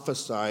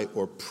prophesy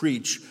or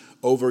preach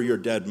over your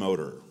dead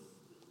motor.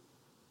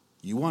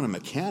 You want a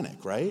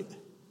mechanic, right?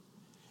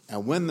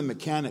 And when the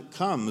mechanic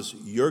comes,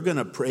 you're going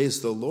to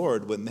praise the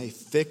Lord when they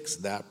fix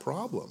that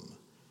problem.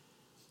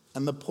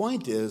 And the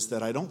point is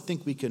that I don't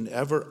think we can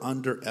ever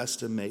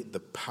underestimate the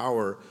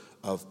power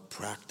of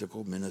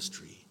practical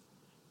ministry,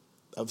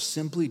 of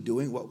simply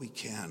doing what we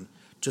can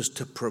just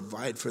to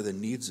provide for the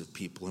needs of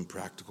people in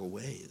practical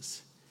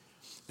ways.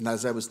 And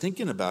as I was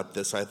thinking about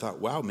this, I thought,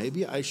 wow,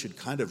 maybe I should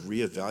kind of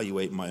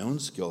reevaluate my own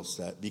skill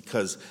set,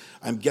 because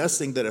I'm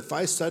guessing that if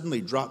I suddenly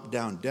dropped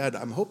down dead,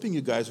 I'm hoping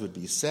you guys would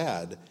be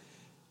sad,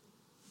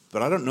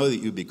 but I don't know that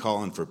you'd be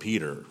calling for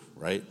Peter,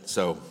 right?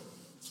 So,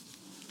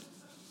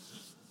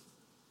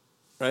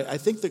 right, I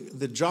think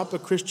the Joppa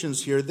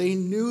Christians here, they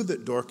knew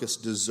that Dorcas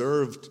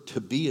deserved to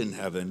be in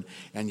heaven,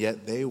 and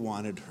yet they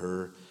wanted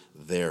her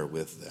there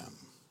with them.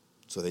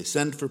 So they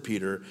send for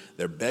Peter,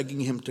 they're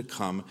begging him to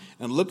come.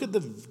 And look at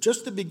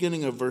just the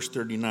beginning of verse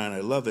 39.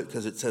 I love it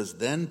because it says,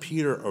 "Then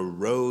Peter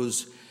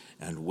arose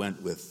and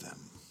went with them."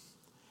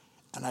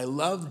 And I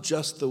love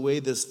just the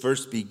way this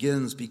verse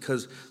begins,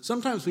 because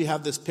sometimes we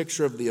have this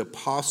picture of the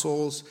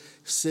apostles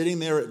sitting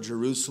there at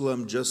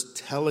Jerusalem just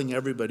telling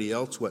everybody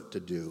else what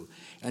to do.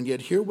 And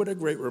yet here, what a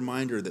great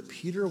reminder that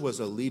Peter was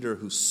a leader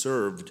who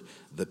served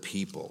the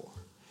people.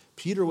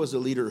 Peter was a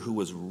leader who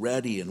was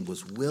ready and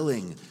was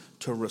willing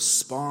to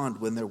respond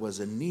when there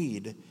was a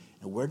need.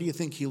 And where do you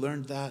think he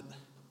learned that?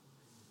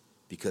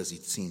 Because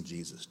he'd seen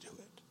Jesus do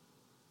it.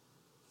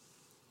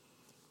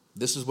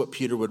 This is what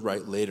Peter would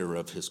write later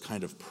of his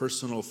kind of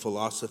personal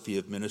philosophy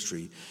of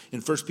ministry.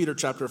 In 1 Peter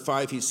chapter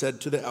 5, he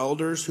said, "To the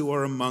elders who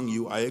are among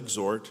you, I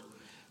exhort,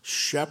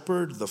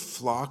 shepherd the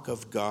flock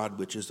of God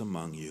which is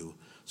among you,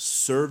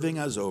 serving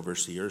as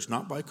overseers,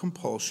 not by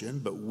compulsion,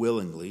 but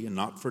willingly, and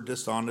not for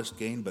dishonest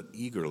gain, but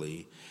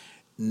eagerly,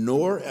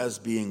 nor as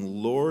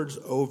being lords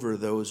over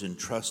those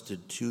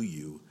entrusted to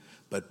you,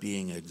 but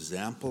being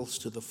examples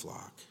to the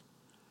flock."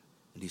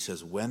 And he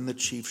says, "When the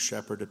chief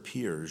shepherd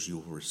appears, you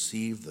will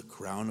receive the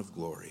crown of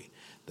glory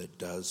that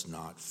does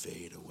not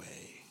fade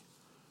away."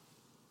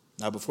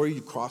 Now, before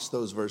you cross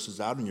those verses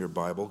out in your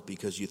Bible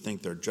because you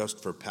think they're just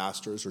for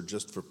pastors or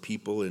just for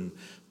people in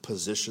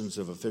positions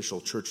of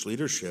official church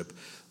leadership,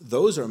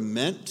 those are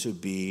meant to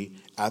be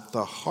at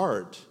the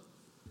heart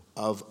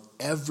of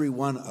every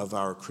one of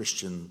our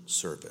Christian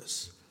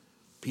service.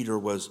 Peter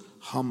was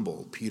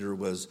humble. Peter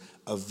was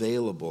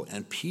available.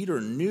 And Peter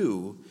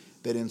knew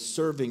that in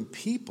serving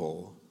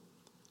people,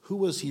 who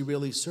was he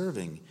really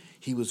serving?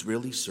 He was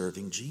really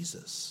serving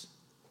Jesus.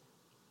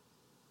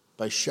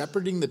 By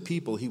shepherding the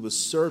people, he was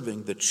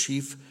serving the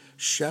chief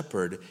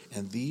shepherd.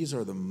 And these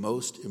are the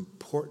most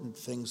important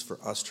things for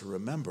us to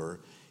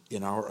remember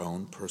in our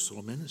own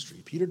personal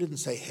ministry. Peter didn't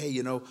say, "Hey,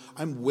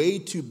 I'm way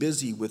too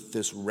busy with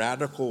this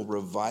radical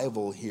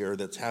revival here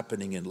that's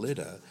happening in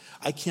Lydda.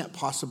 I can't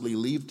possibly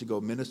leave to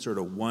go minister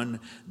to one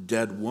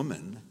dead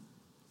woman."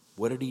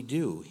 What did he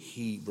do?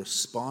 He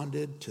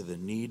responded to the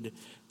need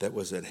that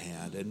was at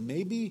hand. And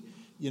maybe,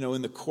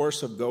 in the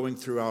course of going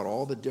throughout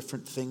all the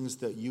different things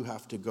that you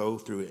have to go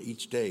through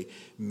each day,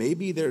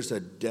 maybe there's a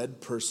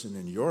dead person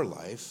in your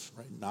life,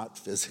 right? Not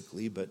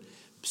physically, but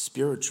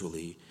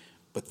spiritually.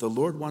 But the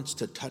Lord wants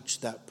to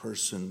touch that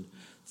person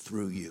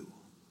through you.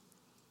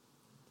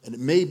 And it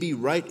may be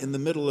right in the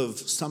middle of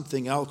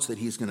something else that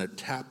he's going to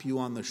tap you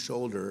on the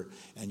shoulder,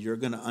 and you're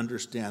going to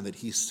understand that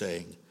he's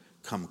saying,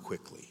 "Come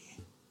quickly."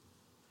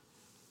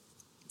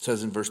 It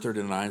says in verse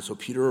 39, "So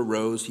Peter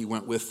arose, he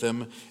went with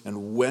them,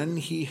 and when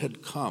he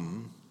had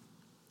come,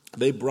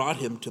 they brought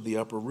him to the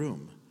upper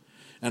room.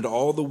 And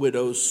all the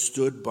widows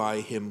stood by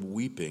him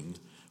weeping,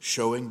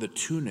 showing the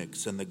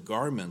tunics and the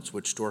garments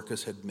which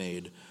Dorcas had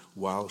made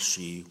while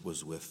she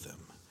was with them."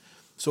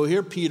 So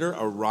here Peter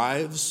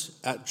arrives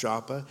at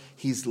Joppa.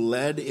 He's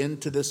led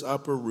into this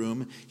upper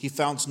room. He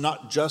founds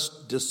not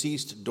just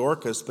deceased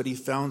Dorcas, but he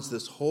founds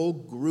this whole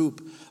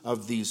group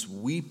of these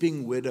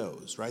weeping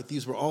widows, right?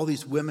 These were all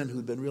these women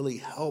who'd been really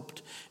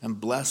helped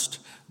and blessed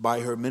by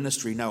her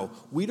ministry. Now,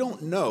 we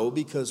don't know,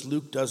 because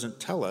Luke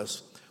doesn't tell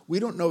us, we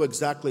don't know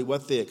exactly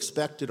what they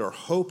expected or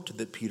hoped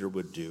that Peter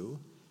would do.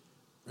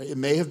 It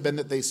may have been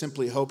that they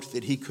simply hoped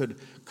that he could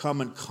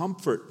come and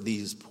comfort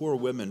these poor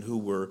women who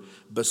were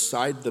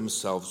beside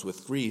themselves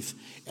with grief.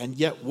 And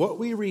yet what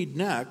we read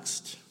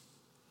next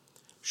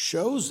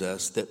shows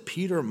us that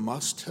Peter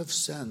must have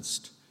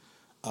sensed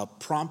a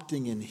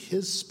prompting in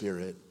his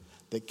spirit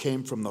that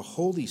came from the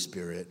Holy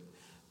Spirit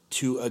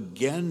to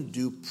again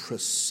do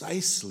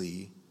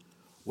precisely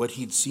what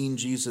he'd seen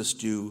Jesus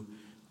do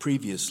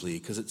previously.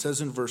 Because it says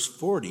in verse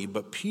 40,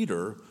 but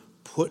Peter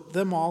put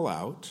them all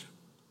out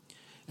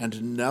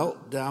and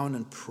knelt down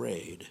and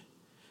prayed.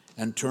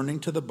 And turning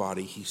to the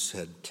body, he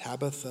said,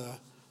 Tabitha,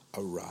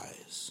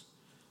 arise.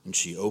 And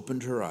she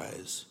opened her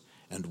eyes.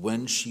 And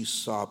when she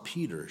saw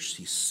Peter,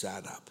 she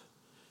sat up.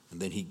 And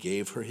then he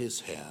gave her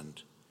his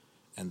hand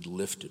and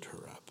lifted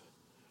her up.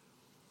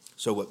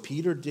 So what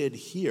Peter did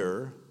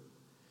here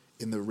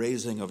in the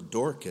raising of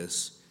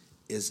Dorcas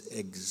is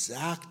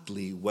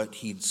exactly what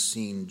he'd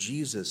seen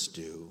Jesus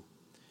do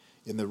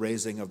in the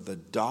raising of the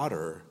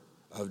daughter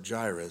of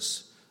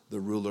Jairus, the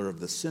ruler of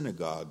the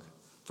synagogue,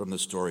 from the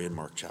story in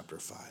Mark chapter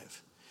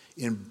 5.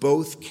 In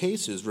both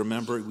cases,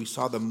 remember, we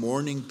saw the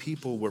mourning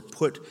people were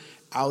put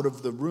out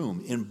of the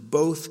room. In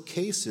both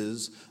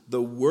cases,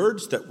 the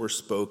words that were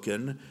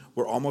spoken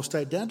were almost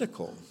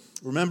identical.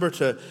 Remember,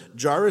 to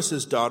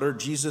Jairus' daughter,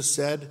 Jesus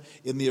said,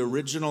 in the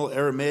original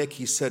Aramaic,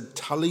 he said,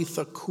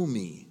 Talitha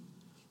kumi,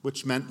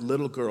 which meant,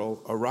 little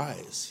girl,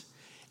 arise.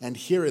 And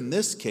here in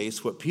this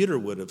case, what Peter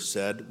would have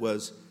said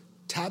was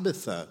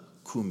Tabitha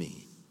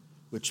kumi,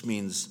 which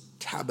means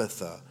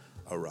Tabitha,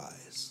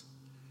 arise.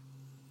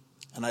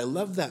 And I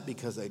love that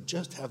because I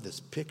just have this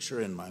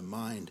picture in my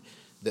mind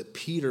that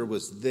Peter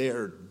was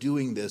there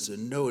doing this,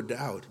 and no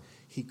doubt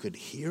he could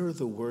hear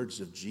the words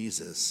of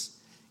Jesus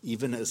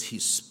even as he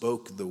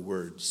spoke the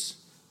words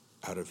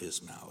out of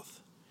his mouth.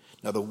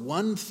 Now, the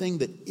one thing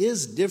that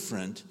is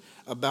different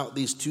about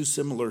these two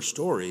similar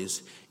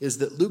stories is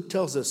that Luke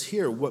tells us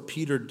here what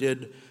Peter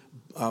did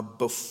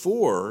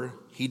before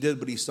he did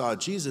what he saw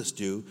Jesus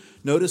do.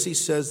 Notice he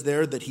says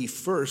there that he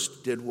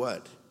first did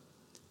what?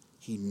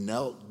 He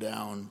knelt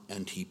down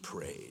and he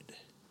prayed.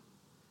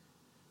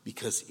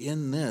 Because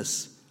in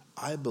this,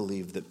 I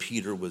believe that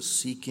Peter was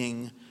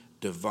seeking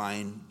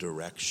divine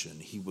direction.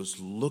 He was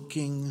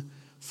looking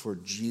for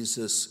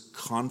Jesus'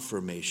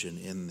 confirmation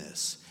in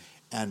this.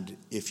 And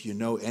if you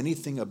know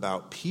anything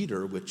about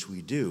Peter, which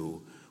we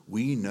do,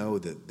 we know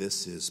that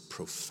this is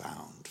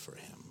profound for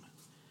him.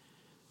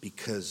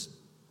 Because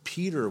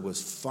Peter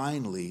was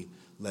finally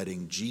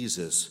letting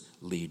Jesus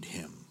lead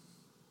him.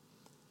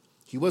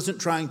 He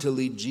wasn't trying to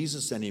lead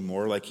Jesus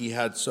anymore like he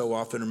had so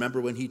often. Remember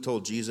when he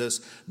told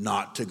Jesus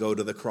not to go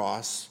to the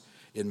cross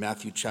in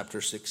Matthew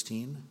chapter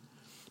 16?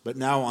 But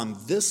now on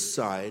this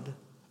side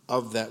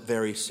of that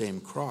very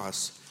same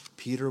cross,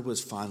 Peter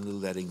was finally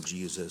letting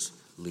Jesus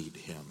lead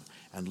him.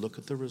 And look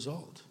at the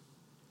result.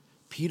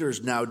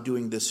 Peter's now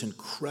doing this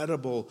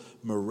incredible,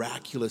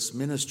 miraculous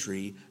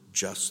ministry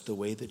just the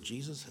way that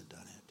Jesus had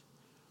done it.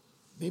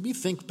 Maybe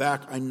think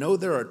back. I know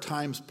there are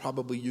times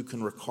probably you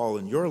can recall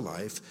in your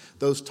life,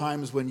 those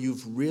times when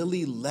you've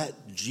really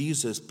let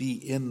Jesus be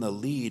in the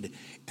lead,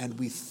 and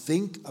we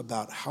think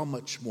about how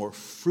much more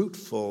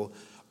fruitful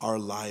our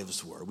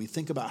lives were. We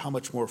think about how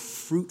much more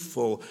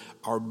fruitful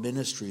our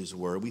ministries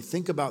were. We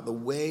think about the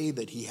way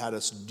that he had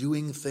us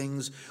doing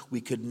things we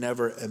could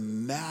never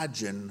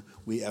imagine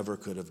we ever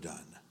could have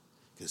done,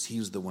 because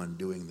he's the one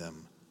doing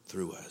them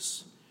through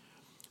us.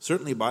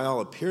 Certainly, by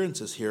all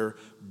appearances here,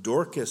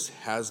 Dorcas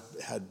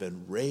had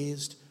been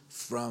raised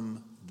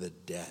from the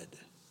dead.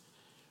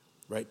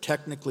 Right?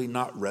 Technically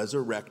not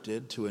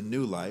resurrected to a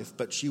new life,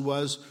 but she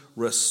was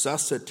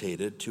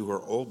resuscitated to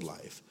her old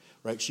life.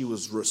 Right? She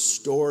was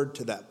restored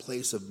to that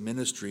place of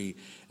ministry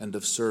and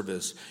of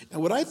service.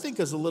 And what I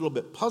think is a little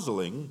bit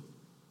puzzling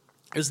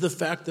is the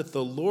fact that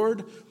the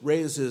Lord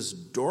raises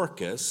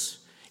Dorcas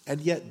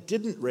and yet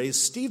didn't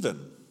raise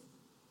Stephen.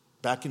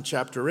 Back in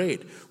chapter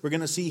 8, we're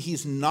going to see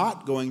he's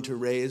not going to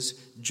raise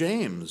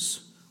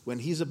James when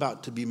he's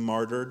about to be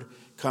martyred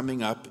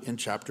coming up in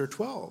chapter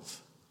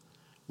 12,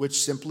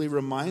 which simply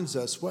reminds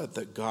us what?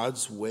 That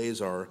God's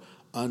ways are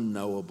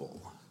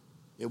unknowable.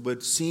 It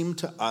would seem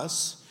to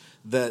us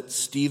that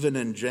Stephen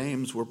and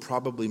James were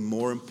probably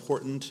more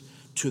important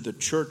to the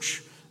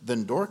church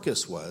than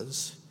Dorcas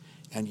was,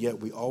 and yet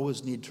we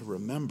always need to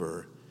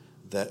remember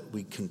that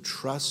we can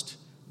trust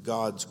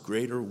God's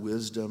greater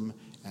wisdom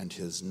and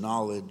his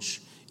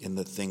knowledge in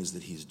the things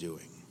that he's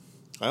doing.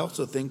 I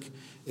also think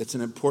it's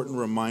an important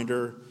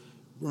reminder.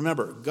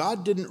 Remember,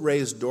 God didn't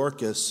raise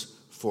Dorcas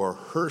for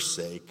her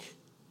sake,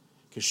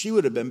 because she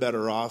would have been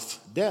better off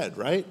dead,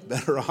 right?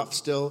 Better off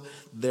still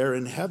there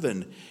in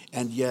heaven.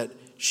 And yet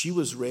she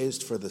was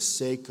raised for the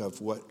sake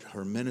of what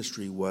her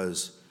ministry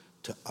was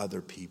to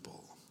other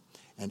people.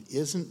 And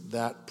isn't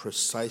that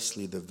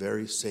precisely the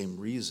very same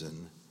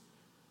reason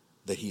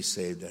that he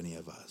saved any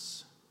of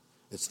us?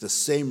 It's the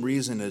same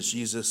reason, as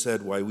Jesus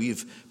said, why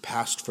we've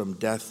passed from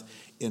death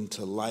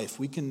into life.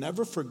 We can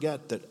never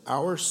forget that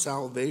our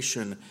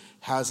salvation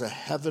has a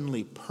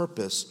heavenly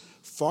purpose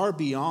far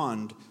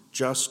beyond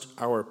just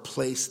our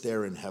place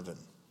there in heaven.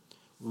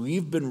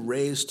 We've been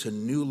raised to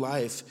new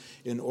life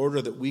in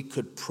order that we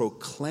could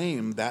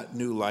proclaim that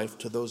new life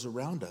to those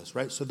around us,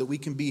 right? So that we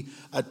can be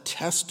a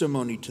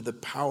testimony to the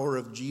power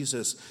of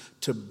Jesus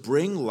to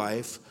bring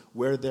life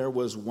where there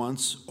was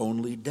once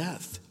only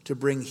death, to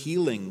bring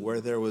healing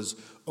where there was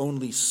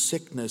only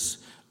sickness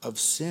of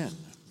sin.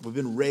 We've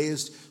been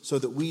raised so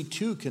that we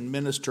too can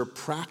minister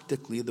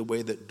practically the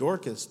way that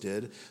Dorcas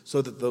did,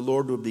 so that the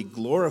Lord would be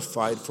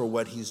glorified for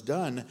what he's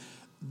done,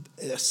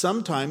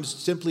 sometimes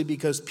simply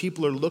because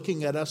people are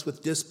looking at us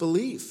with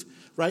disbelief,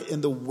 right?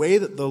 In the way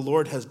that the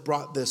Lord has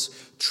brought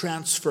this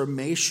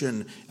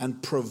transformation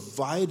and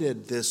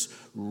provided this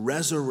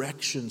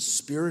resurrection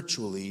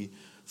spiritually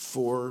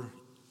for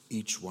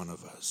each one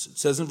of us. It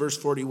says in verse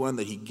 41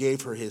 that he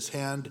gave her his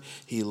hand,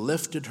 he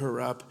lifted her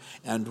up,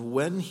 and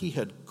when he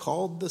had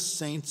called the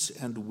saints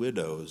and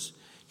widows,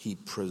 he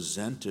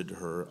presented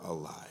her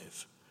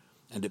alive.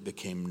 And it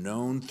became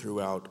known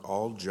throughout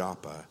all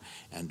Joppa,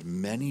 and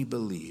many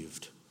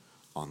believed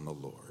on the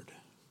Lord.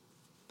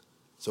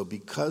 So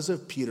because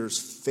of Peter's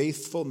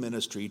faithful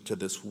ministry to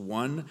this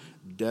one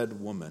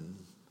dead woman,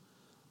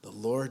 the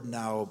Lord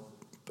now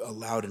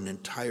allowed an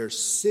entire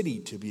city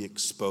to be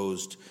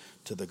exposed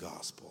to the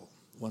gospel.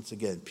 Once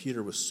again,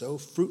 Peter was so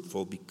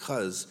fruitful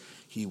because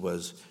he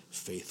was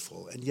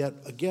faithful. And yet,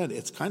 again,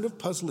 it's kind of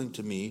puzzling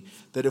to me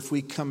that if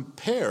we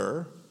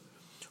compare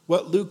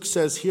what Luke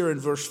says here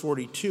in verse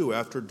 42,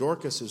 after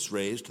Dorcas is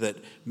raised, that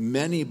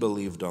many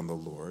believed on the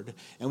Lord,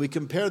 and we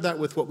compare that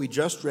with what we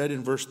just read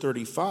in verse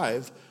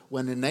 35,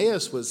 when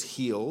Aeneas was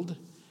healed,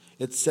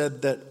 it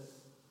said that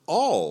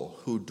all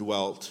who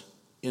dwelt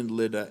in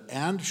Lydda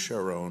and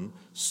Sharon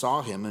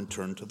saw him and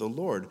turned to the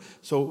Lord.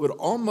 So it would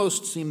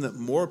almost seem that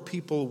more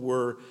people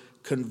were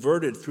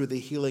converted through the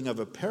healing of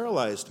a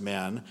paralyzed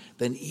man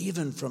than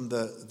even from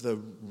the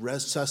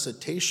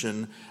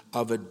resuscitation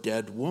of a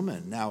dead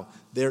woman. Now,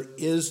 there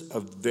is a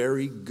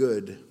very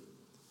good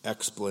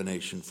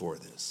explanation for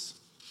this.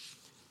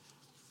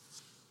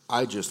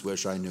 I just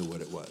wish I knew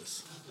what it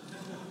was.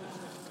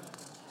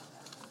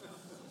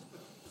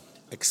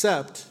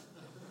 Except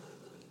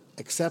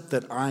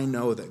that I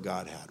know that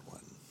God had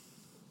one.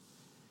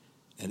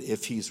 And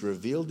if he's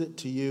revealed it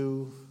to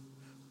you,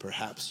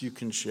 perhaps you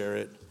can share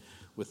it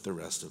with the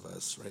rest of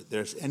us, right?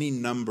 There's any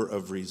number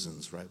of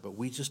reasons, right? But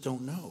we just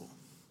don't know.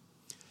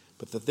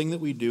 But the thing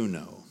that we do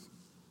know,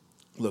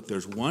 look,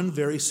 there's one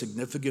very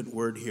significant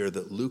word here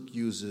that Luke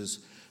uses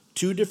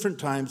 2 different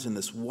times in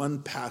this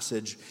one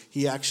passage.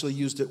 He actually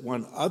used it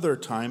one other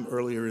time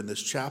earlier in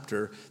this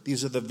chapter.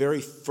 These are the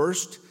very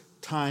first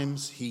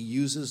times he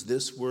uses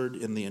this word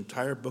in the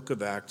entire book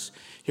of Acts.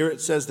 Here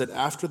it says that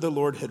after the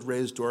Lord had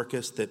raised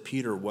Dorcas, that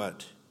Peter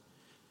what?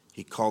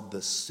 He called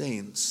the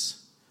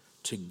saints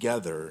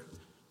together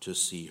to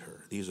see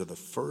her. These are the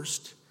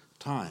first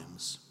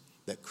times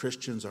that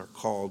Christians are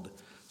called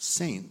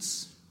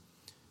saints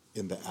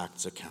in the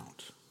Acts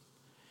account.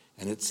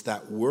 And it's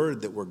that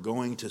word that we're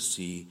going to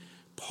see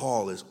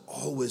Paul is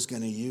always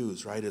going to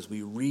use, right? As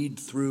we read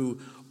through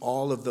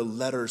all of the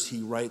letters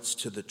he writes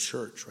to the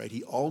church, right?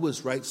 He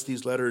always writes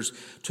these letters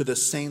to the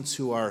saints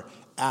who are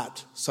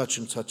at such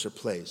and such a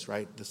place,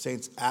 right? The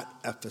saints at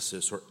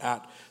Ephesus or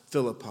at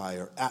Philippi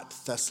or at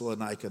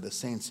Thessalonica, the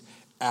saints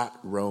at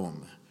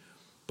Rome.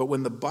 But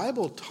when the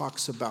Bible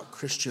talks about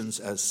Christians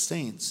as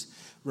saints,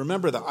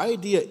 remember, the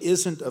idea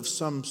isn't of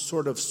some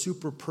sort of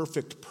super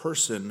perfect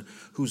person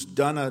who's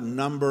done a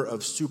number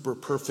of super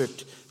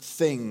perfect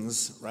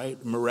things,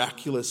 right?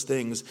 Miraculous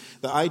things.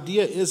 The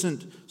idea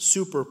isn't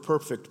super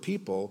perfect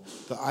people.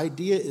 The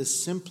idea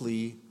is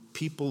simply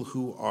people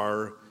who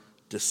are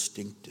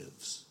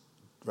distinctives,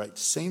 right?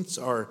 Saints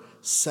are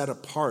set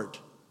apart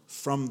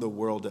from the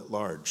world at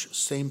large.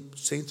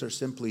 Saints are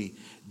simply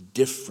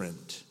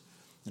different.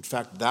 In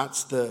fact,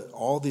 that's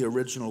all the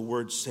original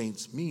word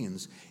saints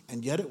means,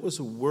 and yet it was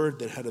a word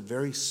that had a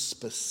very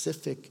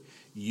specific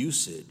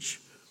usage.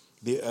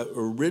 The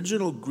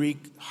original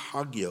Greek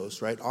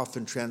hagios, right,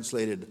 often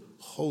translated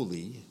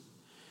holy,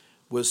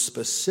 was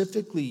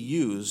specifically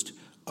used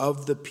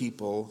of the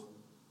people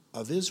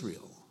of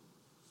Israel.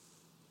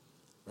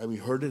 Right, we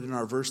heard it in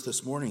our verse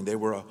this morning. They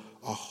were a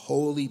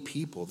holy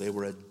people. They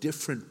were a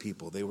different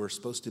people. They were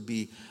supposed to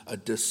be a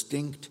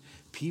distinct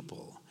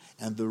people.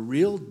 And the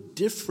real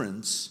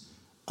difference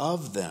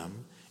of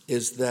them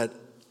is that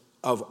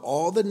of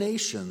all the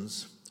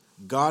nations,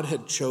 God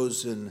had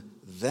chosen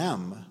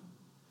them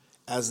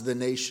as the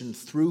nation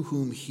through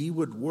whom he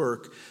would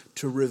work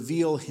to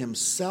reveal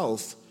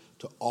himself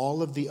to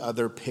all of the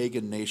other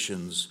pagan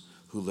nations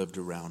who lived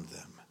around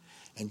them.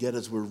 And yet,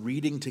 as we're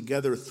reading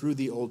together through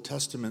the Old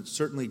Testament,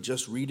 certainly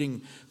just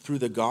reading through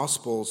the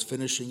Gospels,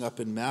 finishing up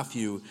in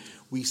Matthew,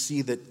 we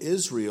see that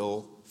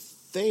Israel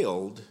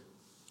failed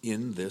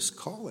in this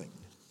calling.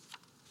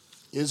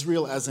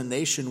 Israel as a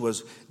nation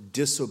was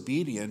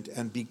disobedient,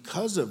 and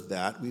because of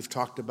that, we've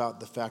talked about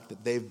the fact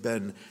that they've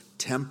been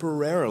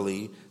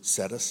temporarily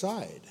set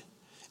aside.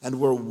 And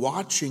we're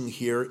watching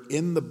here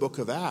in the book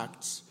of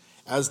Acts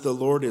as the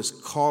Lord is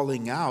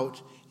calling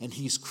out and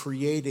he's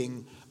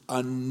creating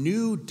a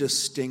new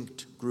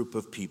distinct group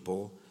of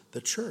people,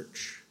 the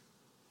church.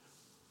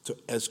 So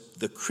as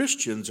the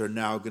Christians are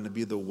now going to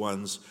be the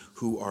ones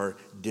who are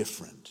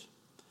different.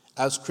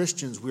 As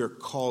Christians, we are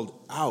called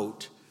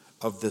out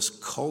of this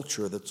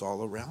culture that's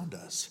all around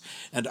us.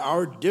 And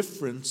our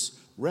difference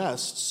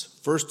rests,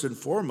 first and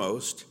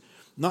foremost,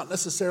 not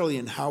necessarily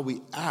in how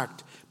we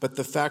act, but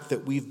the fact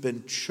that we've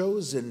been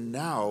chosen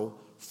now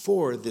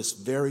for this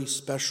very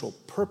special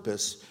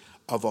purpose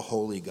of a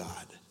holy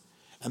God.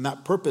 And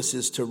that purpose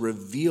is to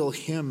reveal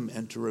him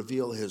and to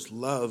reveal his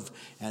love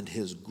and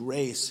his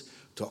grace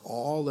to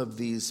all of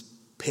these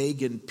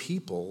pagan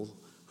people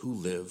who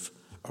live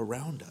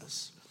around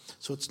us.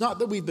 So it's not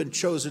that we've been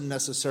chosen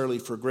necessarily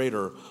for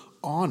greater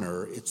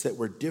honor, it's that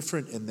we're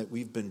different in that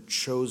we've been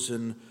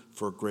chosen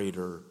for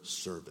greater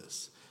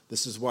service.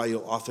 This is why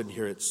you'll often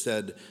hear it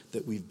said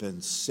that we've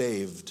been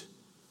saved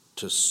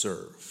to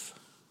serve.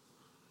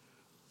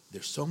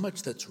 There's so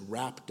much that's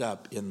wrapped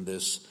up in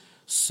this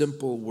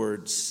simple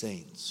word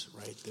saints,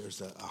 right?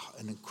 There's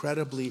an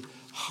incredibly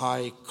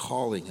high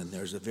calling, and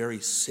there's a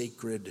very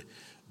sacred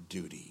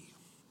duty.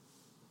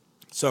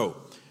 So,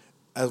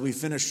 as we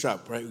finish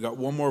up, right, we've got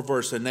one more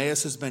verse.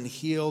 Aeneas has been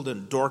healed,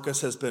 and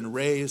Dorcas has been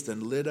raised,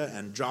 and Lydda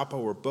and Joppa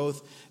were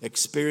both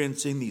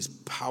experiencing these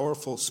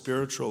powerful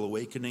spiritual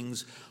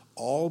awakenings,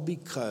 all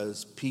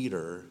because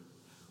Peter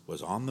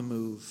was on the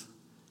move,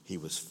 he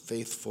was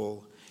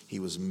faithful, he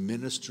was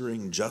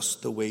ministering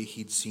just the way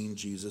he'd seen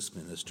Jesus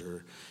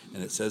minister.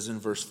 And it says in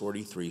verse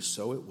 43,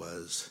 so it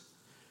was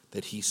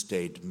that he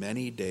stayed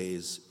many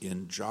days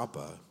in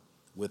Joppa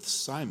with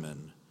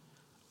Simon,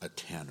 a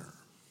tanner.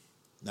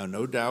 Now,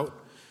 no doubt,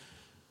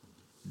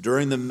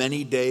 during the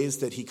many days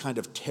that he kind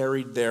of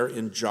tarried there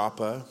in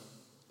Joppa,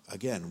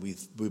 again,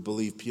 we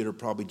believe Peter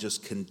probably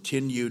just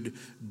continued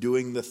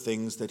doing the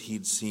things that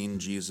he'd seen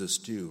Jesus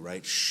do,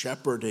 right?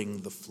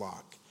 Shepherding the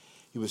flock.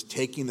 He was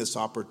taking this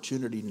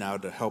opportunity now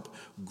to help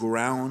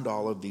ground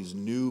all of these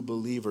new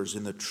believers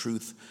in the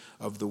truth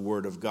of the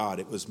Word of God.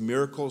 It was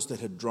miracles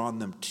that had drawn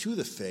them to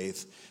the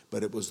faith,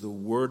 but it was the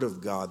Word of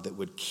God that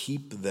would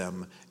keep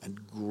them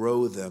and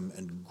grow them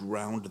and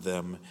ground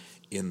them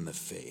in the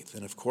faith.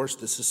 And of course,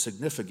 this is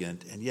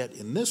significant. And yet,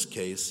 in this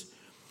case,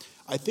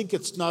 I think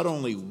it's not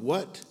only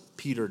what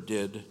Peter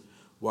did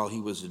while he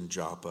was in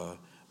Joppa,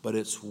 but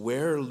it's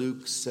where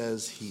Luke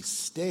says he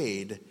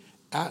stayed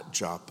at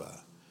Joppa.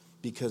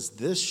 Because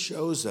this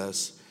shows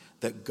us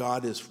that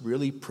God is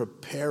really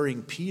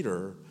preparing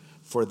Peter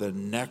for the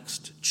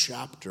next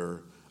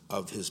chapter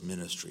of his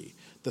ministry.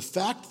 The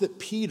fact that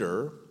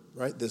Peter,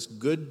 right, this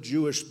good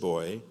Jewish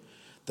boy,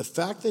 the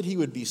fact that he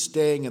would be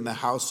staying in the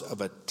house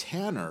of a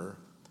tanner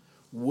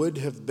would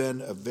have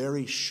been a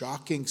very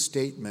shocking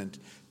statement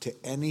to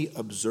any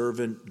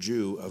observant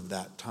Jew of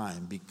that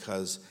time,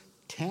 because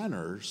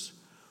tanners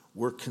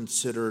were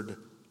considered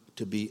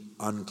to be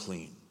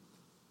unclean.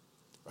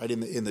 Right,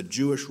 in the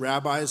Jewish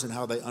rabbis and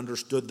how they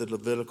understood the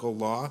Levitical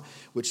law,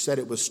 which said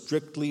it was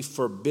strictly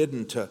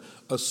forbidden to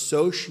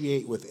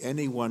associate with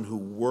anyone who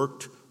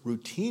worked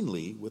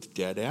routinely with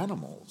dead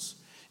animals.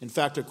 In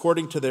fact,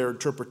 according to their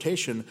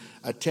interpretation,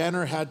 a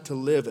tanner had to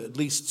live at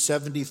least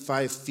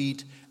 75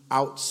 feet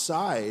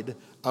outside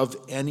of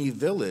any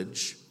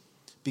village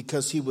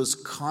because he was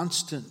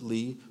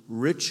constantly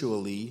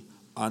ritually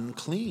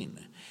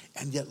unclean.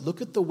 And yet look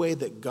at the way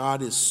that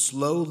God is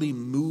slowly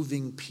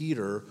moving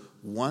Peter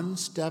one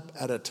step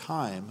at a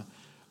time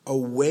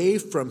away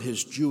from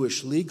his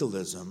Jewish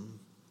legalism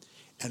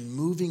and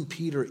moving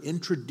Peter,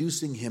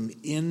 introducing him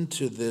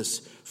into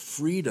this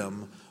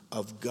freedom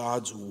of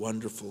God's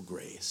wonderful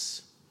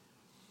grace.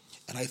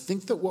 And I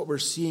think that what we're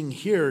seeing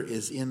here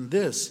is in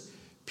this,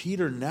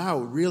 Peter now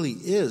really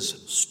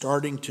is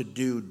starting to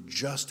do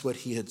just what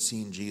he had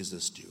seen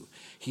Jesus do.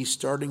 He's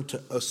starting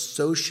to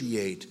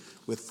associate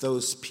with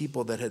those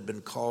people that had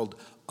been called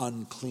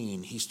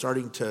unclean. He's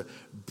starting to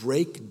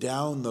break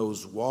down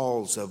those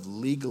walls of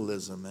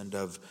legalism and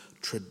of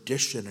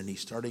tradition, and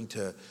he's starting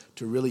to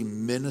really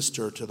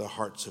minister to the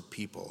hearts of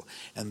people.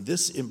 And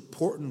this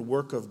important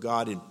work of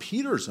God in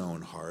Peter's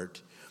own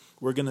heart,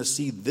 we're going to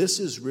see this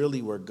is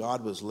really where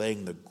God was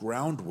laying the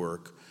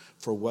groundwork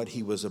for what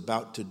he was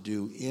about to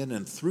do in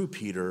and through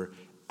Peter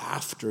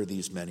after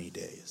these many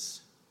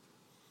days.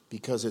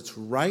 Because it's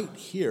right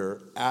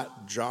here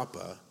at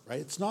Joppa, right?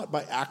 It's not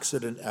by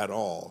accident at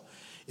all.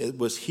 It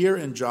was here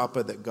in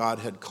Joppa that God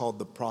had called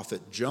the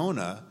prophet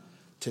Jonah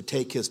to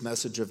take his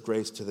message of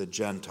grace to the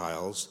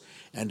Gentiles,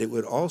 and it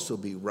would also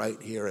be right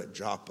here at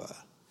Joppa.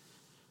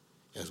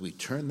 As we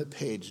turn the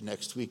page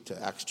next week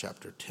to Acts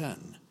chapter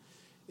 10,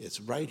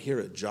 it's right here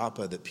at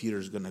Joppa that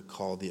Peter's going to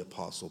call the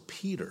apostle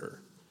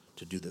Peter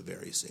to do the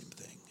very same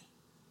thing.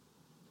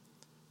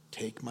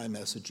 Take my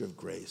message of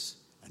grace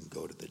and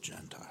go to the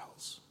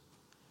Gentiles.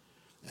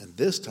 And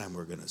this time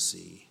we're going to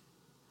see,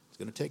 it's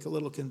going to take a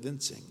little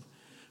convincing,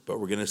 but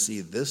we're going to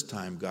see this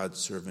time God's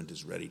servant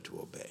is ready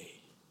to obey.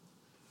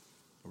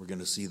 We're going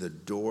to see the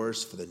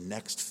doors for the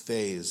next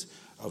phase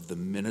of the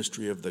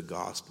ministry of the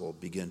gospel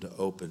begin to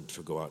open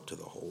to go out to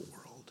the whole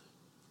world.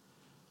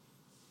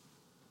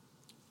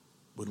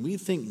 When we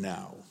think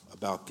now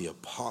about the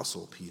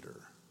apostle Peter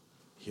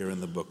here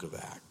in the book of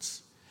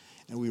Acts,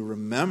 and we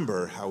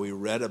remember how we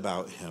read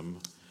about him,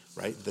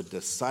 right, the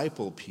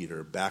disciple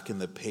Peter back in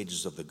the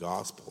pages of the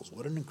Gospels,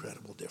 what an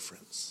incredible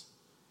difference.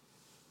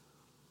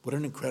 What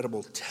an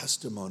incredible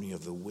testimony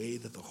of the way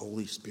that the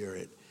Holy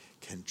Spirit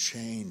can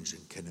change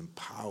and can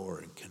empower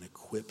and can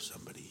equip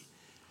somebody,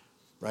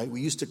 right?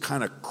 We used to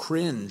kind of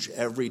cringe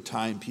every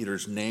time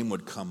Peter's name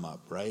would come up,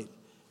 right?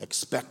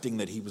 Expecting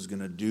that he was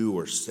going to do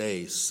or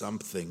say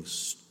something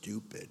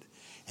stupid.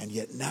 And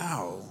yet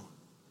now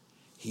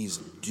he's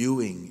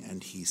doing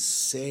and he's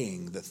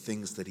saying the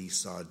things that he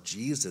saw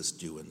Jesus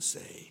do and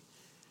say.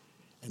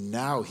 And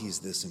now he's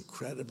this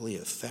incredibly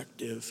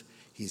effective,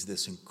 he's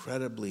this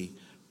incredibly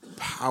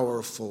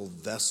powerful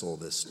vessel,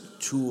 this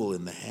tool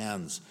in the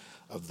hands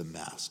of the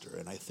master.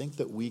 And I think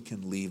that we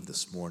can leave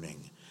this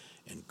morning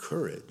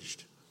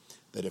encouraged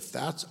that if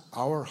that's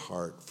our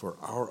heart for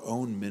our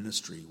own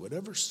ministry,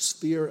 whatever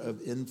sphere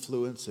of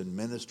influence and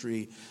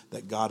ministry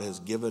that God has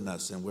given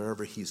us and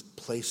wherever he's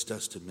placed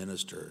us to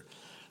minister,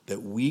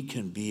 that we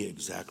can be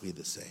exactly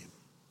the same.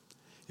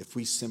 If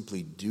we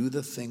simply do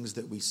the things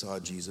that we saw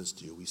Jesus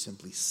do, we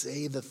simply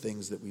say the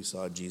things that we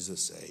saw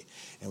Jesus say,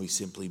 and we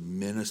simply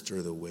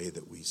minister the way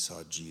that we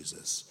saw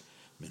Jesus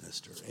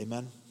minister.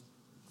 Amen?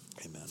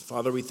 Amen.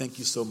 Father, we thank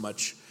you so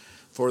much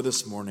for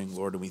this morning,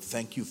 Lord, and we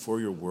thank you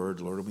for your word,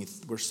 Lord, and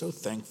we're so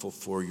thankful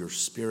for your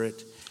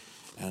Spirit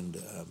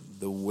and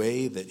the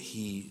way that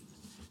he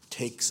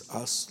takes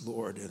us,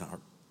 Lord, in our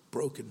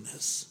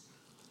brokenness,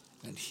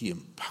 and he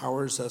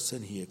empowers us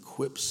and he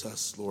equips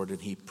us, Lord, and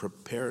he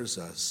prepares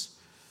us,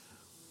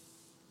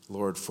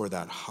 Lord, for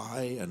that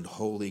high and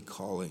holy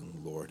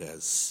calling, Lord,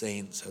 as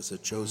saints, as a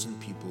chosen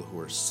people who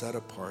are set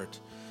apart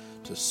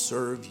to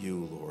serve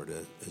you, Lord,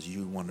 as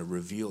you want to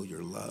reveal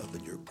your love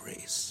and your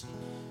grace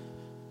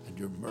and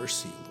your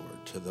mercy,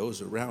 Lord, to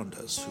those around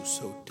us who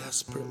so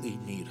desperately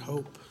need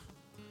hope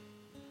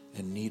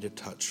and need a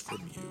touch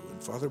from you.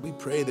 And Father, we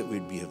pray that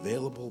we'd be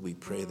available. We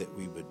pray that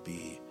we would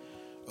be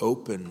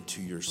open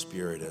to your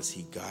Spirit as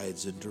he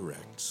guides and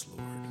directs,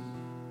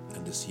 Lord,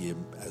 and as he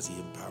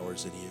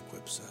empowers and he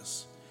equips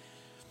us.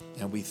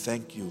 And we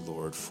thank you,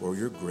 Lord, for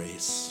your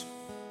grace.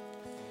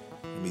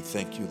 And we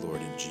thank you,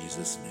 Lord, in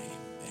Jesus'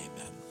 name.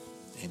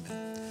 Amen.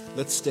 Amen.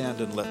 Let's stand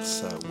and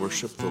let's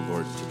worship the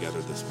Lord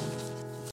together this morning.